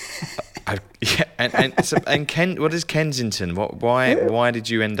 What is Kensington? Why did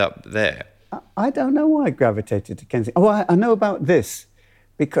you end up there? I don't know why I gravitated to Kensington. Oh, I know about this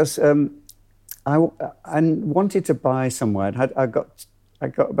because I wanted to buy somewhere. I got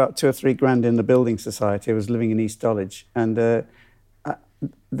about 2 or 3 grand in the building society. I was living in East Dulwich, and a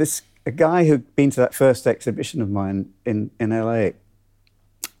guy who'd been to that first exhibition of mine in LA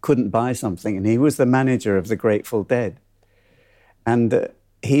couldn't buy something, and he was the manager of the Grateful Dead, and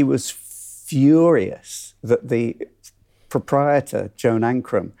he was furious that the proprietor, Joan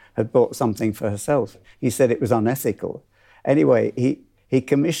Ancram, had bought something for herself. He said it was unethical. Anyway, he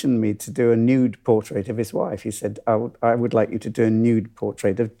commissioned me to do a nude portrait of his wife. He said, I would like you to do a nude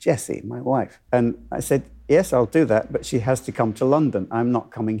portrait of Jessie, my wife. And I said, yes, I'll do that, but she has to come to London. I'm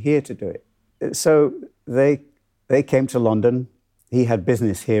not coming here to do it. So they came to London. He had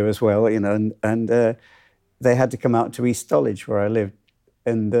business here as well, and they had to come out to East Dulwich, where I lived.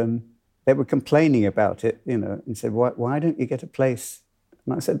 And they were complaining about it, and said, why don't you get a place?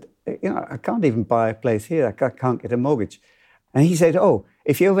 And I said, I can't even buy a place here. I can't get a mortgage. And he said,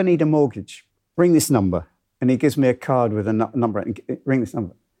 if you ever need a mortgage, ring this number. And he gives me a card with a number, and ring this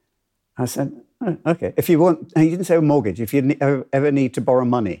number. I said, okay. If you want, and he didn't say a mortgage, if you ever need to borrow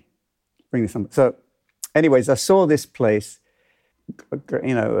money, ring this number. So anyways, I saw this place,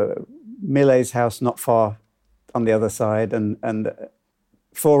 Millet's house not far on the other side, and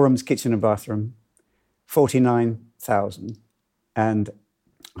 4 rooms, kitchen and bathroom, 49,000. And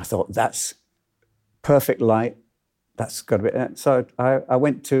I thought, that's perfect light. That's got to be it. So I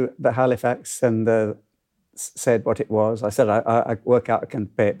went to the Halifax and said what it was. I said, I work out, I can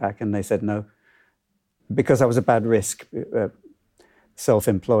pay it back. And they said no, because I was a bad risk,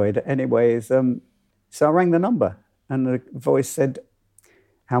 self-employed. Anyways, so I rang the number, and the voice said,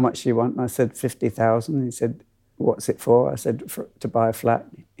 how much do you want? And I said, 50,000. He said, what's it for? I said, to buy a flat.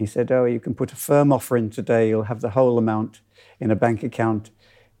 He said, you can put a firm offer in today. You'll have the whole amount in a bank account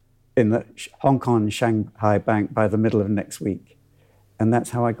in the Hong Kong Shanghai Bank by the middle of next week. And that's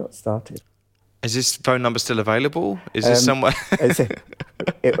how I got started. Is this phone number still available? Is this somewhere?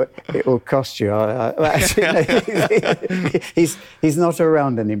 It will cost you. He's not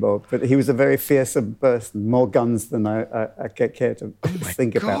around anymore, but he was a very fearsome person, more guns than I care to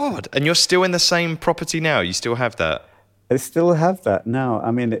think about. Oh, my God. And you're still in the same property now? You still have that? I still have that now. I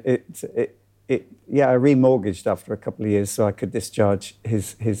mean, I remortgaged after a couple of years so I could discharge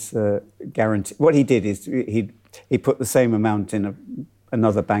his guarantee. What he did is he put the same amount in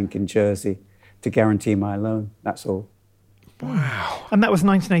another bank in Jersey to guarantee my loan. That's all. Wow! And that was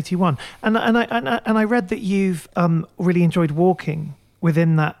 1981. And I read that you've really enjoyed walking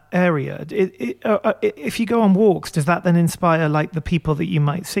within that area. If you go on walks, does that then inspire like the people that you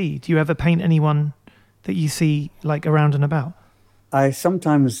might see? Do you ever paint anyone that you see like around and about? I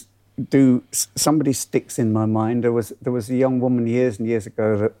sometimes somebody sticks in my mind. There was a young woman years and years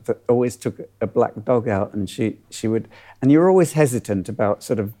ago that always took a black dog out, and she would, and you're always hesitant about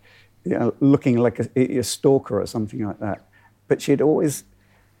sort of, looking like a stalker or something like that. But she'd always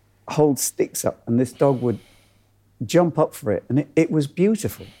hold sticks up, and this dog would jump up for it, and it was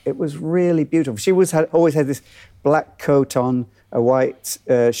beautiful. It was really beautiful. She always had this black coat on, a white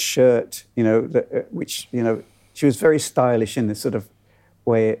shirt, which she was very stylish in this sort of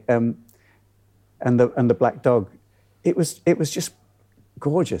way, and the black dog. It was just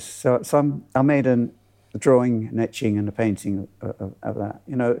gorgeous. So I made a drawing, an etching, and a painting of that.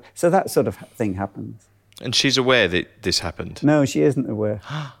 So that sort of thing happens. And she's aware that this happened? No, she isn't aware.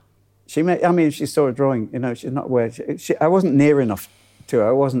 If she saw a drawing, she's not aware. I wasn't near enough to her.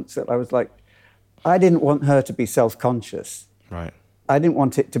 I was like, I didn't want her to be self-conscious. Right. I didn't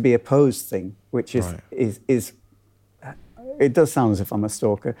want it to be a pose thing, which is it does sound as if I'm a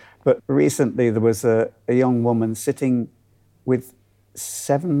stalker. But recently there was a young woman sitting with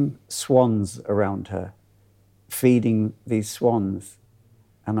 7 swans around her, feeding these swans.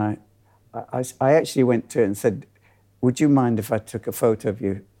 And I actually went to her and said, would you mind if I took a photo of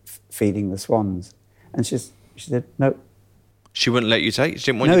you feeding the swans? And she said, no. She wouldn't let you take? She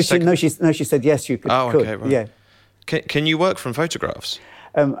didn't want you to take? No, she said, yes, you could. Oh, okay, right. Yeah. Can you work from photographs?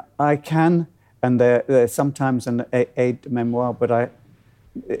 I can, and they're sometimes an aid memoir, but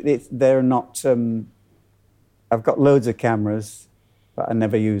they're not. I've got loads of cameras, but I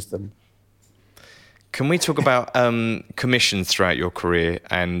never use them. Can we talk about commissions throughout your career?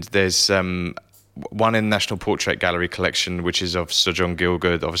 And there's one in the National Portrait Gallery collection, which is of Sir John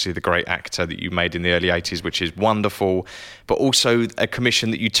Gielgud, obviously the great actor that you made in the early 80s, which is wonderful, but also a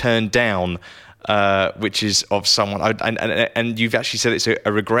commission that you turned down, which is of someone, and you've actually said it's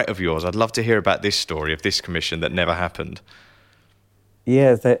a regret of yours. I'd love to hear about this story of this commission that never happened.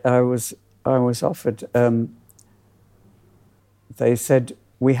 Yeah, I was offered. They said,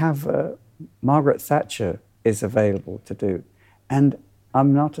 we have Margaret Thatcher is available to do, and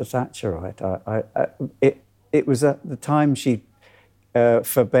I'm not a Thatcherite. It was at the time she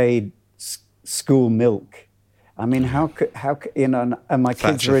forbade school milk. I mean, how could and my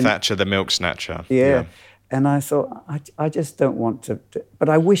kids were in... Thatcher, the milk snatcher. Yeah. And I thought, I just don't want to... But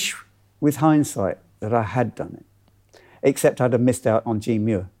I wish, with hindsight, that I had done it. Except I'd have missed out on Jean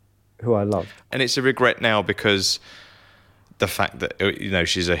Muir, who I loved. And it's a regret now because the fact that,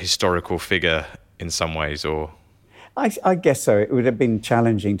 she's a historical figure in some ways, or... I guess so. It would have been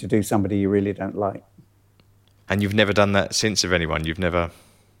challenging to do somebody you really don't like. And you've never done that since of anyone? You've never...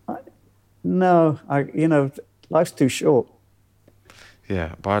 No. Life's too short.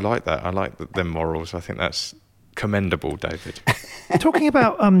 Yeah, but I like that. I like them morals. I think that's commendable, David. Talking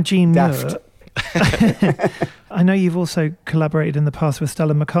about Jean Muir, I know you've also collaborated in the past with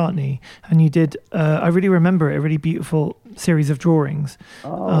Stella McCartney, and you did, I really remember it, a really beautiful series of drawings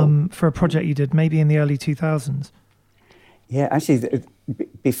for a project you did maybe in the early 2000s. Yeah, actually,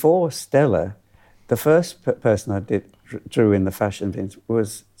 before Stella, the first person I drew in the fashion bins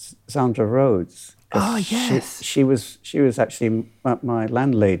was Sandra Rhodes. Oh, yes. She was actually my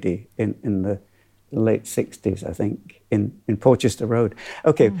landlady in the late 60s, I think, in Porchester Road.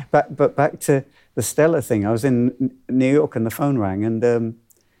 Okay, but back to the Stella thing. I was in New York and the phone rang, and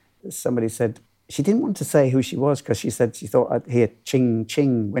somebody said, she didn't want to say who she was because she said she thought I'd hear ching,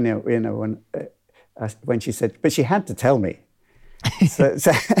 ching when she said, but she had to tell me.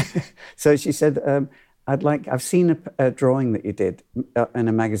 So she said, I've seen a drawing that you did in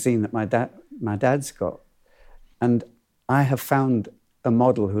a magazine that my dad's got, and I have found a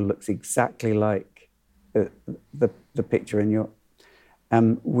model who looks exactly like the picture in your.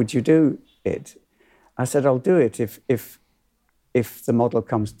 Would you do it? I said, I'll do it if the model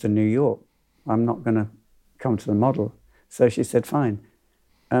comes to New York. I'm not going to come to the model. So she said, fine.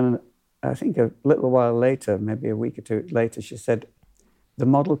 And I think a little while later, maybe a week or two later, she said, the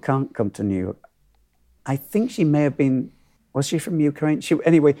model can't come to New York. I think she may have been, was she from Ukraine?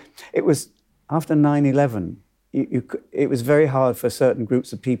 Anyway, it was after 9/11. It was very hard for certain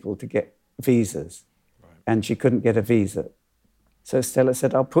groups of people to get visas, and she couldn't get a visa. So Stella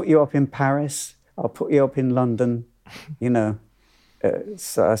said, I'll put you up in Paris, I'll put you up in London,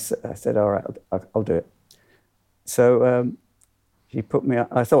 So I said, all right, I'll do it. So she put me,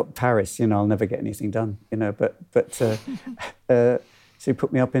 I thought Paris, I'll never get anything done, but she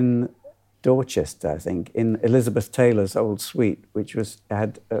put me up in Dorchester, I think, in Elizabeth Taylor's old suite, which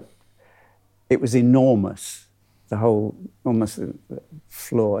it was enormous, the whole, almost the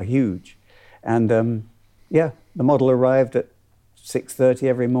floor, huge. And the model arrived at 6:30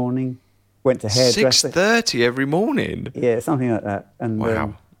 every morning, went to hairdresser. 6:30 every morning? Yeah, something like that. And,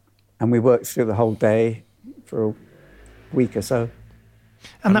 wow. And we worked through the whole day for a week or so.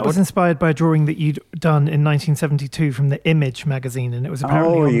 And that was inspired by a drawing that you'd done in 1972 from the Image magazine, and it was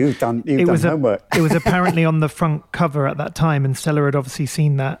apparently you've done homework. It was apparently on the front cover at that time, and Stella had obviously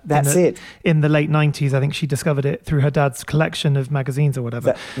seen that. In the late 90s, I think she discovered it through her dad's collection of magazines or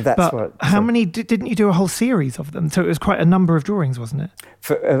whatever. How many didn't you do a whole series of them? So it was quite a number of drawings, wasn't it?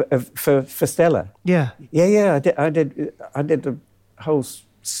 For Stella. Yeah. I did a whole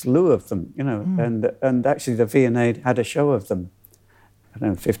slew of them, and actually the V&A had a show of them. I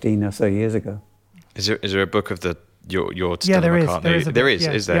don't know, 15 or so years ago. Is there a book of your Stella McCartney? There is.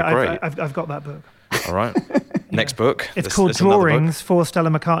 Is there? Yeah, Great. I've got that book. All right. Next book. It's called Drawings for Stella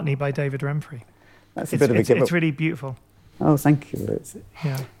McCartney by David Remfry. That's a bit of a give-up. It's really beautiful. Oh, thank you.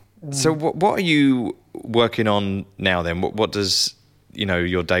 Yeah. So what are you working on now then? What does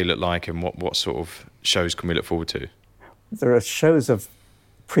your day look like, and what sort of shows can we look forward to? There are shows of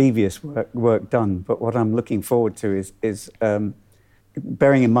previous work done, but what I'm looking forward to is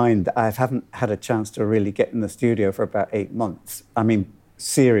bearing in mind that I haven't had a chance to really get in the studio for about 8 months. I mean,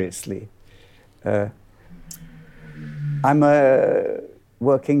 seriously. I'm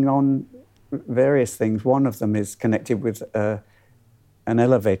working on various things. One of them is connected with an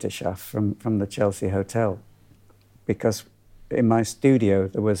elevator shaft from the Chelsea Hotel, because in my studio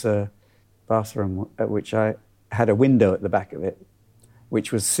there was a bathroom at which I had a window at the back of it,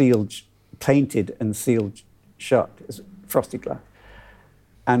 which was painted and sealed shut, as frosted glass.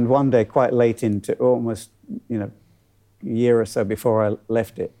 And one day, quite late into almost, a year or so before I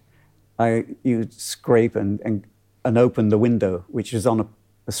left it, you scrape and open the window, which is on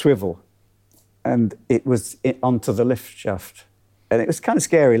a swivel, and it was onto the lift shaft. And it was kind of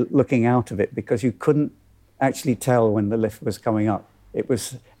scary looking out of it, because you couldn't actually tell when the lift was coming up.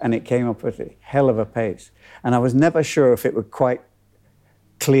 And it came up at a hell of a pace. And I was never sure if it would quite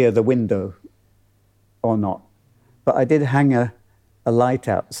clear the window or not. But I did hang a light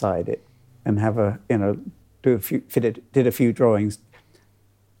outside it and have did a few drawings.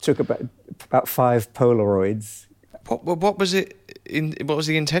 Took about 5 Polaroids. What was it? What was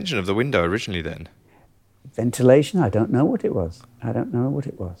the intention of the window originally then? Ventilation. I don't know what it was.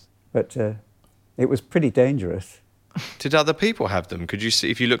 But it was pretty dangerous. Did other people have them? Could you see,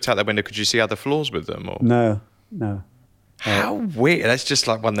 if you looked out that window, could you see other floors with them? Or? No. How weird! That's just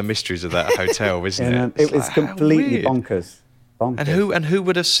like one of the mysteries of that hotel, isn't it? It was completely bonkers. And who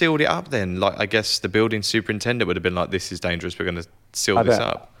would have sealed it up then? Like, I guess the building superintendent would have been like, "This is dangerous. We're going to seal this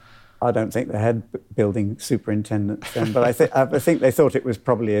up." I don't think they had building superintendents then, but I think they thought it was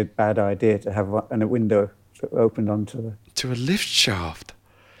probably a bad idea to have a window opened onto a lift shaft.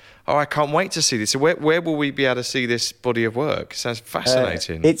 Oh, I can't wait to see this. So where will we be able to see this body of work? Sounds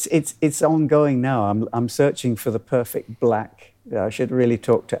fascinating. It's ongoing now. I'm searching for the perfect black. I should really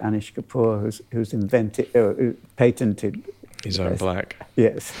talk to Anish Kapoor, who's patented his own black.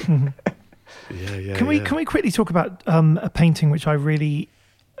 Yes. Yeah. Can we quickly talk about a painting which I really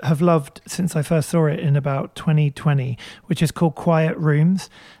have loved since I first saw it in about 2020, which is called Quiet Rooms,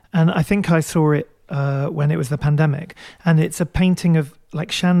 and I think I saw it when it was the pandemic, and it's a painting of like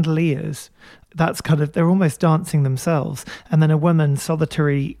chandeliers that's they're almost dancing themselves, and then a woman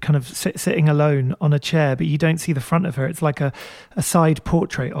solitary kind of sitting alone on a chair, but you don't see the front of her. It's like a side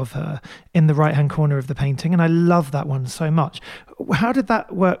portrait of her in the right hand corner of the painting, and I love that one so much. How did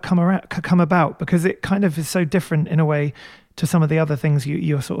that work come about? Because it kind of is so different in a way to some of the other things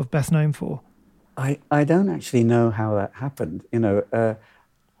you're sort of best known for. I don't actually know how that happened.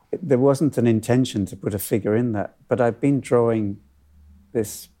 There wasn't an intention to put a figure in that, but I've been drawing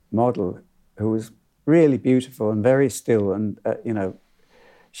this model who was really beautiful and very still, and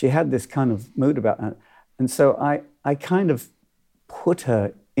she had this kind of mood about her, and so I kind of put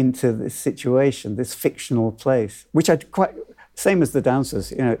her into this situation, this fictional place, which I quite same as the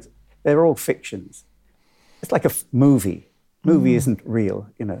dancers. They're all fictions. It's like a movie. Movie isn't real,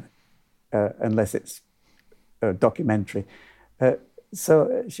 unless it's a documentary.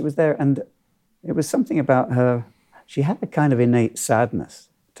 So she was there, and it was something about her. She had a kind of innate sadness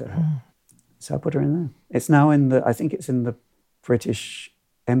to her. So I put her in there. It's now I think it's in the British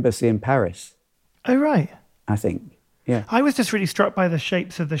Embassy in Paris. Oh, right. I think, yeah. I was just really struck by the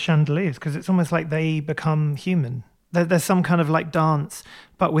shapes of the chandeliers, because it's almost like they become human. There's some kind of like dance,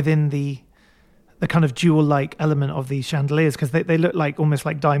 but within the kind of jewel-like element of these chandeliers, because they look like almost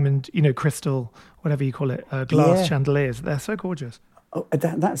like diamond, crystal, whatever you call it, glass chandeliers. They're so gorgeous. Oh,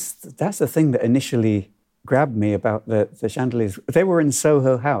 that's the thing that initially grabbed me about the chandeliers. They were in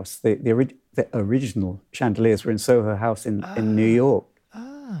Soho House. The original chandeliers were in Soho House in New York.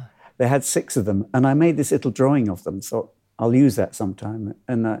 They had 6 of them, and I made this little drawing of them. Thought, I'll use that sometime.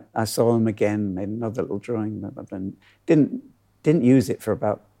 And I saw them again, made another little drawing, but then didn't use it for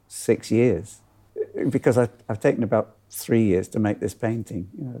about 6 years because I've taken about 3 years to make this painting.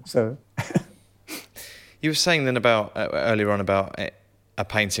 So you were saying then about earlier on about a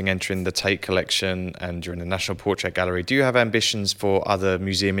painting entering the Tate collection and you're in the National Portrait Gallery. Do you have ambitions for other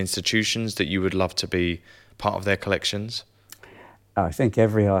museum institutions that you would love to be part of their collections? I think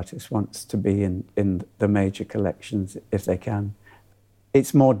every artist wants to be in the major collections if they can.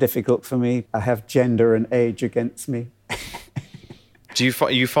 It's more difficult for me. I have gender and age against me. Do you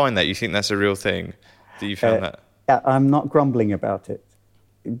find that? You think that's a real thing? That you found that? I'm not grumbling about it.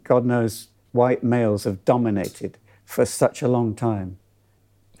 God knows white males have dominated for such a long time.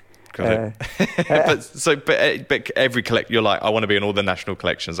 Got it. but every you're like, I want to be in all the national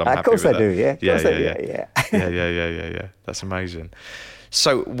collections. I'm happy with that. Of course I do, yeah. Yeah. That's amazing.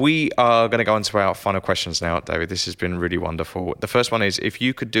 So we are going to go on to our final questions now, David. This has been really wonderful. The first one is, if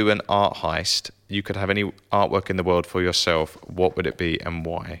you could do an art heist, you could have any artwork in the world for yourself, what would it be and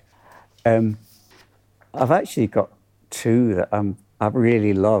why? I've actually got two that I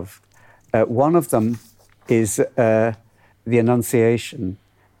really love. One of them is the Annunciation,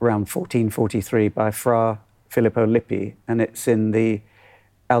 around 1443 by Fra Filippo Lippi, and it's in the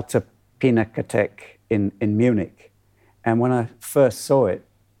Alta Pinakothek in Munich. And when I first saw it,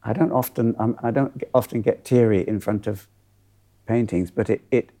 I don't often get teary in front of paintings, but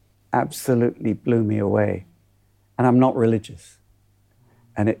it absolutely blew me away. And I'm not religious.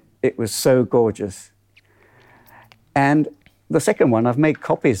 And it was so gorgeous. And the second one I've made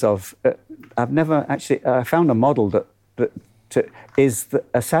copies of. I've never actually, I found a model that is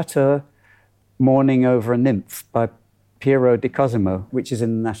a satyr mourning over a nymph by Piero di Cosimo, which is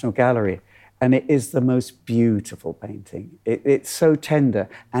in the National Gallery. And it is the most beautiful painting. It's so tender,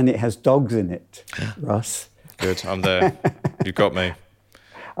 and it has dogs in it, Russ. Good, I'm there. You've got me.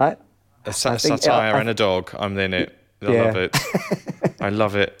 A satire and a dog, I'm in it. I love it. I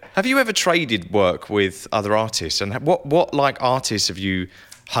love it. Have you ever traded work with other artists? And what like artists have you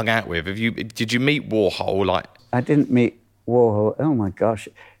hung out with? Did you meet Warhol? I didn't meet Warhol. Oh my gosh,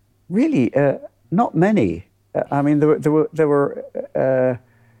 really? Not many. I mean, there were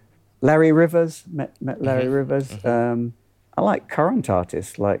Larry Rivers. Met Larry Rivers. Mm-hmm. I like current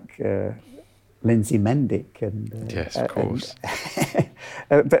artists like Lindsay Mendick and yes, of course.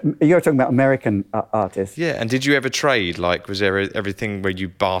 But you're talking about American artists. Yeah, and did you ever trade? Was there everything where you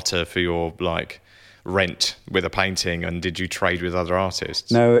barter for your rent with a painting, and did you trade with other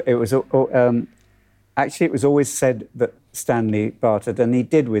artists? No, it was actually it was always said that Stanley bartered, and he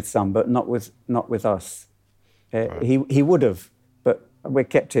did with some, but not with us. Right. He would have, but we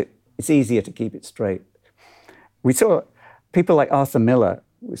kept it. It's easier to keep it straight. We saw people like Arthur Miller.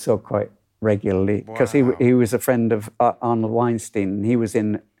 We saw quite regularly because he was a friend of Arnold Weinstein, and he was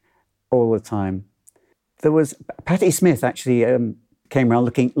in all the time. There was Patti Smith actually came around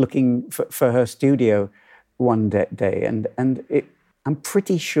looking for her studio one day, and I'm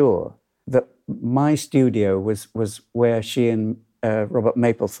pretty sure that my studio was where she and Robert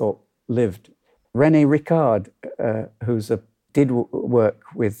Mapplethorpe lived. René Ricard, did work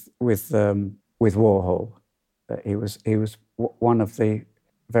with Warhol. He was one of the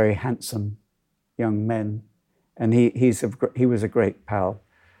very handsome young men, and he was a great pal.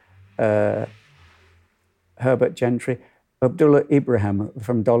 Herbert Gentry, Abdullah Ibrahim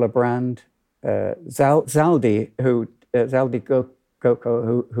from Dollar Brand, Zaldi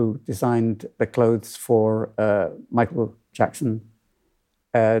Goko, who designed the clothes for Michael Jackson.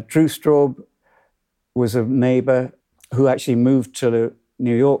 Drew Straub was a neighbor who actually moved to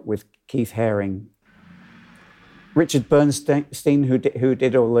New York with Keith Haring. Richard Bernstein, who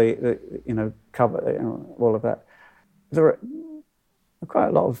did all the cover, all of that. There were quite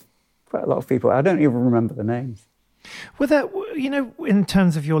a lot of people. I don't even remember the names. Were there, in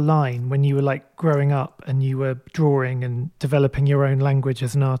terms of your line, when you were growing up and you were drawing and developing your own language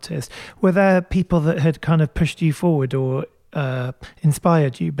as an artist, were there people that had kind of pushed you forward or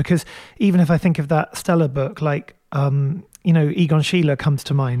inspired you? Because even if I think of that Stella book, Egon Schiele comes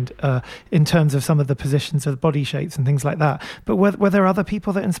to mind in terms of some of the positions of the body shapes and things like that. But were there other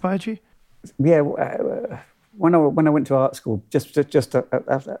people that inspired you? Yeah, when I went to art school, just at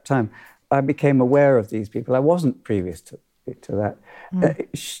that time, I became aware of these people. I wasn't previous to that.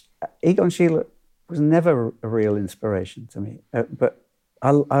 Egon Schiele was never a real inspiration to me, but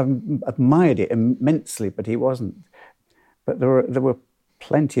I admired it immensely. But he wasn't. But there were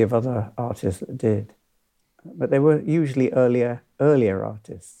plenty of other artists that did. But they were usually earlier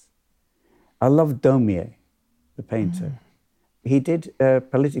artists. I loved Daumier, the painter. He did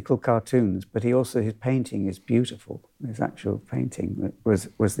political cartoons, but his painting is beautiful. His actual painting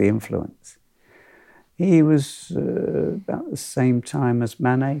was the influence. He was about the same time as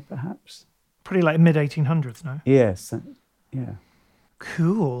Manet, perhaps. Pretty like mid-1800s, no? Yes, yeah.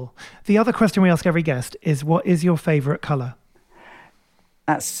 Cool. The other question we ask every guest is, what is your favourite colour?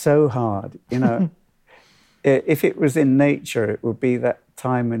 That's so hard, you know. If it was in nature, it would be that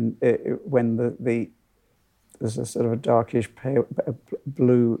time when there's a sort of a darkish pale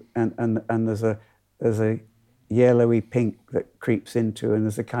blue and there's a yellowy pink that creeps into, and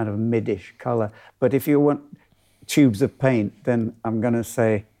there's a kind of middish colour. But if you want tubes of paint, then I'm going to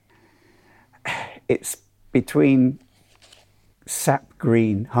say it's between sap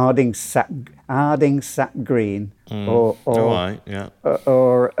green, Harding sap green, or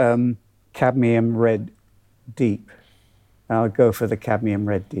cadmium red deep. I'll go for the cadmium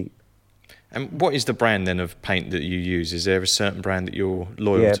red deep. And what is the brand then of paint that you use? Is there a certain brand that you're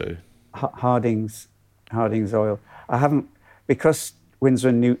loyal to? Harding's oil. I haven't, because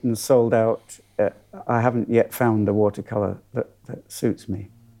Winsor & Newton sold out, I haven't yet found a watercolour that suits me.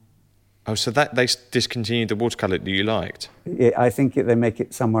 Oh, so that they discontinued the watercolour that you liked? Yeah, I think they make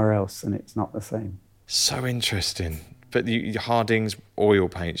it somewhere else and it's not the same. So interesting. But Harding's oil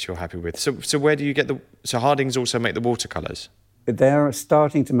paints you're happy with. So where do you get so Harding's also make the watercolours? They're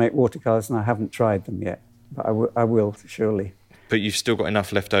starting to make watercolours and I haven't tried them yet, but I will surely. But you've still got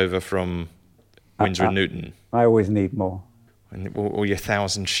enough left over from Winsor & Newton? I always need more. And all your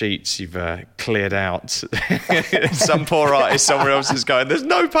 1,000 sheets you've cleared out. Some poor artist somewhere else is going, there's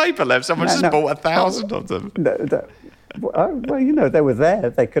no paper left. Someone's just bought 1,000 of them. Well, you know, they were there.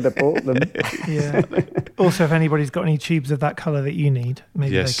 They could have bought them. Yeah. Also, if anybody's got any tubes of that colour that you need,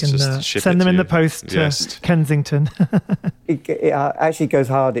 maybe they can send them in the post to Kensington. It actually goes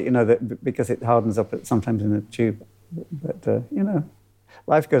hard, you know, because it hardens up sometimes in the tube. But, you know,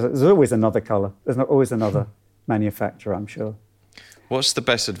 life goes on. There's always another colour. There's always another manufacturer, I'm sure. What's the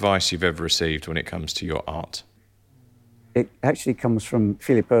best advice you've ever received when it comes to your art? It actually comes from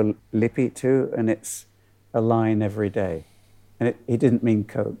Filippo Lippi too, and it's a line every day. And he didn't mean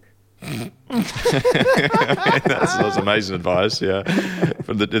Coke. That's amazing advice, yeah,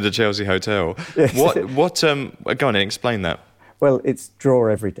 from the Chelsea Hotel. Yes. What? Go on and explain that. Well, it's draw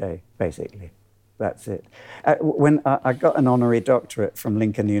every day, basically. That's it. When I got an honorary doctorate from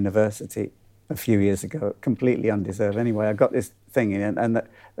Lincoln University a few years ago, completely undeserved. Anyway, I got this thing in, and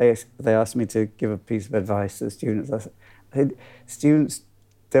they asked me to give a piece of advice to the students. I said, students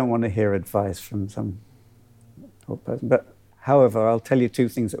don't want to hear advice from some old person. But, however, I'll tell you two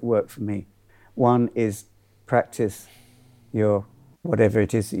things that work for me. One is practice your whatever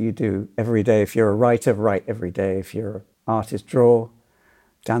it is that you do every day. If you're a writer, write every day. If you're an artist, draw.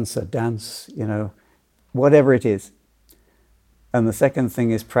 Dancer, dance, you know, whatever it is. And the second thing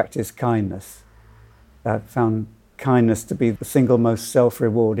is practice kindness. I've found kindness to be the single most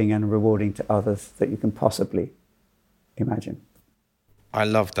self-rewarding and rewarding to others that you can possibly imagine. I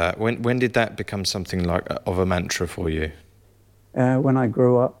love that. When did that become something like of a mantra for you? When I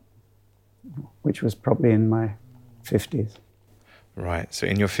grew up, which was probably in my 50s. Right. So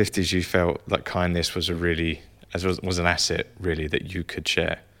in your 50s, you felt like kindness was was an asset, really, that you could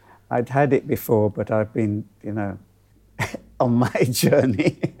share. I'd had it before, but I've been, you know, on my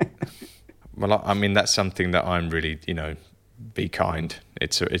journey. Well, I mean, that's something that I'm really, you know, be kind.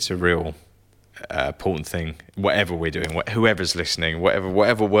 It's a real important thing. Whatever we're doing, whoever's listening,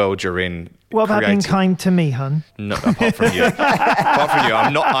 whatever world you're in. What about being kind to me, hun? No, apart from you.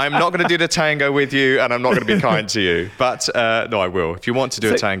 I'm not going to do the tango with you, and I'm not going to be kind to you. But no, I will. If you want to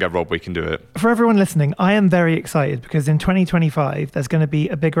do a tango, Rob, we can do it. For everyone listening, I am very excited because in 2025 there's going to be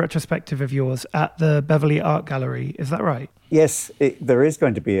a big retrospective of yours at the Beverley Art Gallery. Is that right? Yes, there is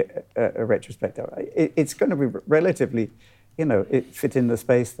going to be a retrospective. It's going to be relatively, you know, it fit in the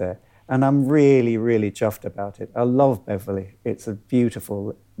space there. And I'm really, really chuffed about it. I love Beverley. It's a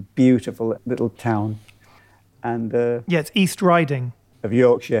beautiful, beautiful little town. And yeah, it's East Riding. Of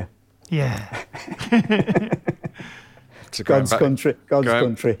Yorkshire. Yeah. God's country. God's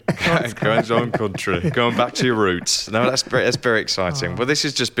country. God's own country. Going back to your roots. No, that's very exciting. Well, this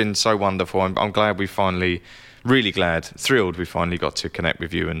has just been so wonderful. I'm glad really glad, thrilled we finally got to connect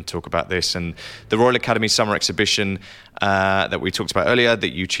with you and talk about this. And the Royal Academy Summer Exhibition that we talked about earlier, that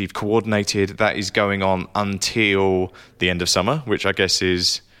you chief coordinated, that is going on until the end of summer, which I guess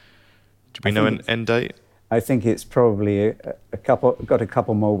is, do we know an end date? I think it's probably got a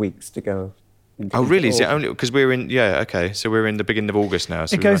couple more weeks to go. Oh, really? Is it only because we're in? Yeah, okay. So we're in the beginning of August now.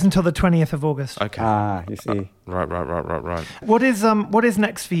 So it goes until the 20th of August. Okay. You see. Right. What is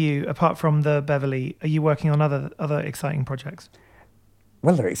next for you apart from the Beverley? Are you working on other exciting projects?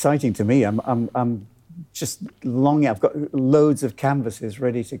 Well, they're exciting to me. I'm just longing. I've got loads of canvases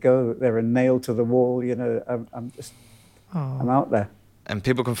ready to go. They're a nail to the wall. You know, I'm out there. And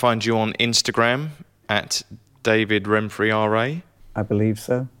people can find you on Instagram at David Remfry RA. I believe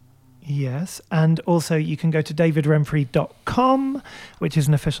so. Yes, and also you can go to davidremfry.com, which is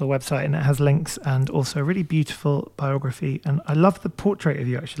an official website, and it has links and also a really beautiful biography. And I love the portrait of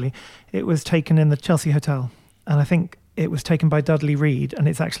you, actually. It was taken in the Chelsea Hotel, and I think it was taken by Dudley Reed, and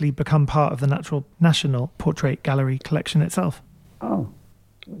it's actually become part of the National Portrait Gallery collection itself. Oh.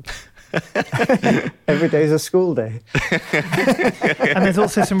 Every day's a school day. And there's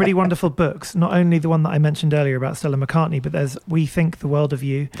also some really wonderful books, not only the one that I mentioned earlier about Stella McCartney, but there's We Think the World of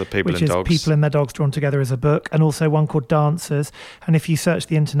You, which is Dogs. People and Their Dogs drawn together as a book, and also one called Dancers. And if you search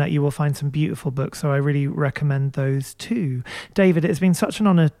the internet, you will find some beautiful books, so I really recommend those too. David, it's been such an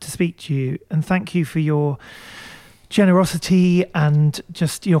honour to speak to you, and thank you for your generosity and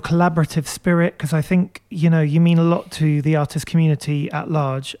just your collaborative spirit, because I think, you mean a lot to the artist community at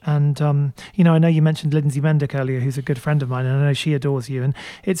large. And, I know you mentioned Lindsay Mendick earlier, who's a good friend of mine, and I know she adores you. And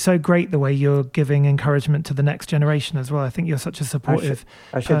it's so great the way you're giving encouragement to the next generation as well. I think you're such a supportive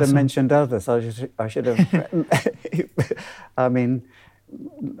I should have mentioned others. I should have. I mean,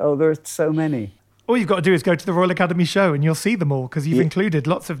 there are so many. All you've got to do is go to the Royal Academy show and you'll see them all, because you've included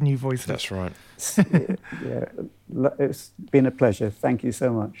lots of new voices. That's right. Yeah, it's been a pleasure. Thank you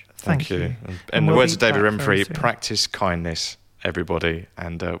so much. Thank you. And the words of David Remfry, practice kindness, everybody,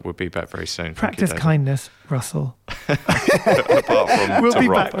 and we'll be back very soon. Practice kindness, Russell. Apart from we'll be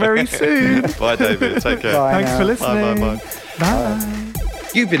back very soon. Bye, David. Take care. Bye. Thanks for listening. Bye.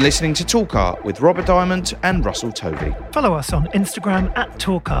 You've been listening to Talk Art with Robert Diamond and Russell Tovey. Follow us on Instagram at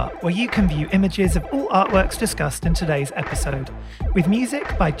Talk Art, where you can view images of all artworks discussed in today's episode, with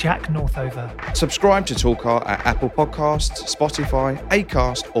music by Jack Northover. Subscribe to Talk Art at Apple Podcasts, Spotify,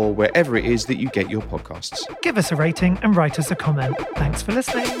 Acast, or wherever it is that you get your podcasts. Give us a rating and write us a comment. Thanks for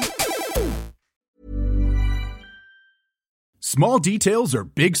listening. Small details are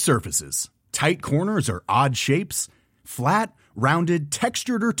big surfaces. Tight corners are odd shapes. Flat, rounded,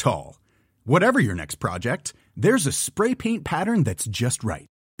 textured, or tall. Whatever your next project, there's a spray paint pattern that's just right.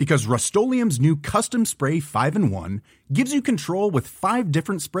 Because Rust-Oleum's new Custom Spray 5-in-1 gives you control with 5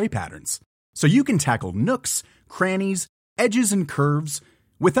 different spray patterns. So you can tackle nooks, crannies, edges, and curves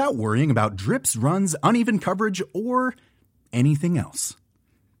without worrying about drips, runs, uneven coverage, or anything else.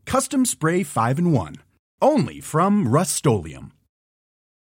 Custom Spray 5-in-1. Only from Rust-Oleum.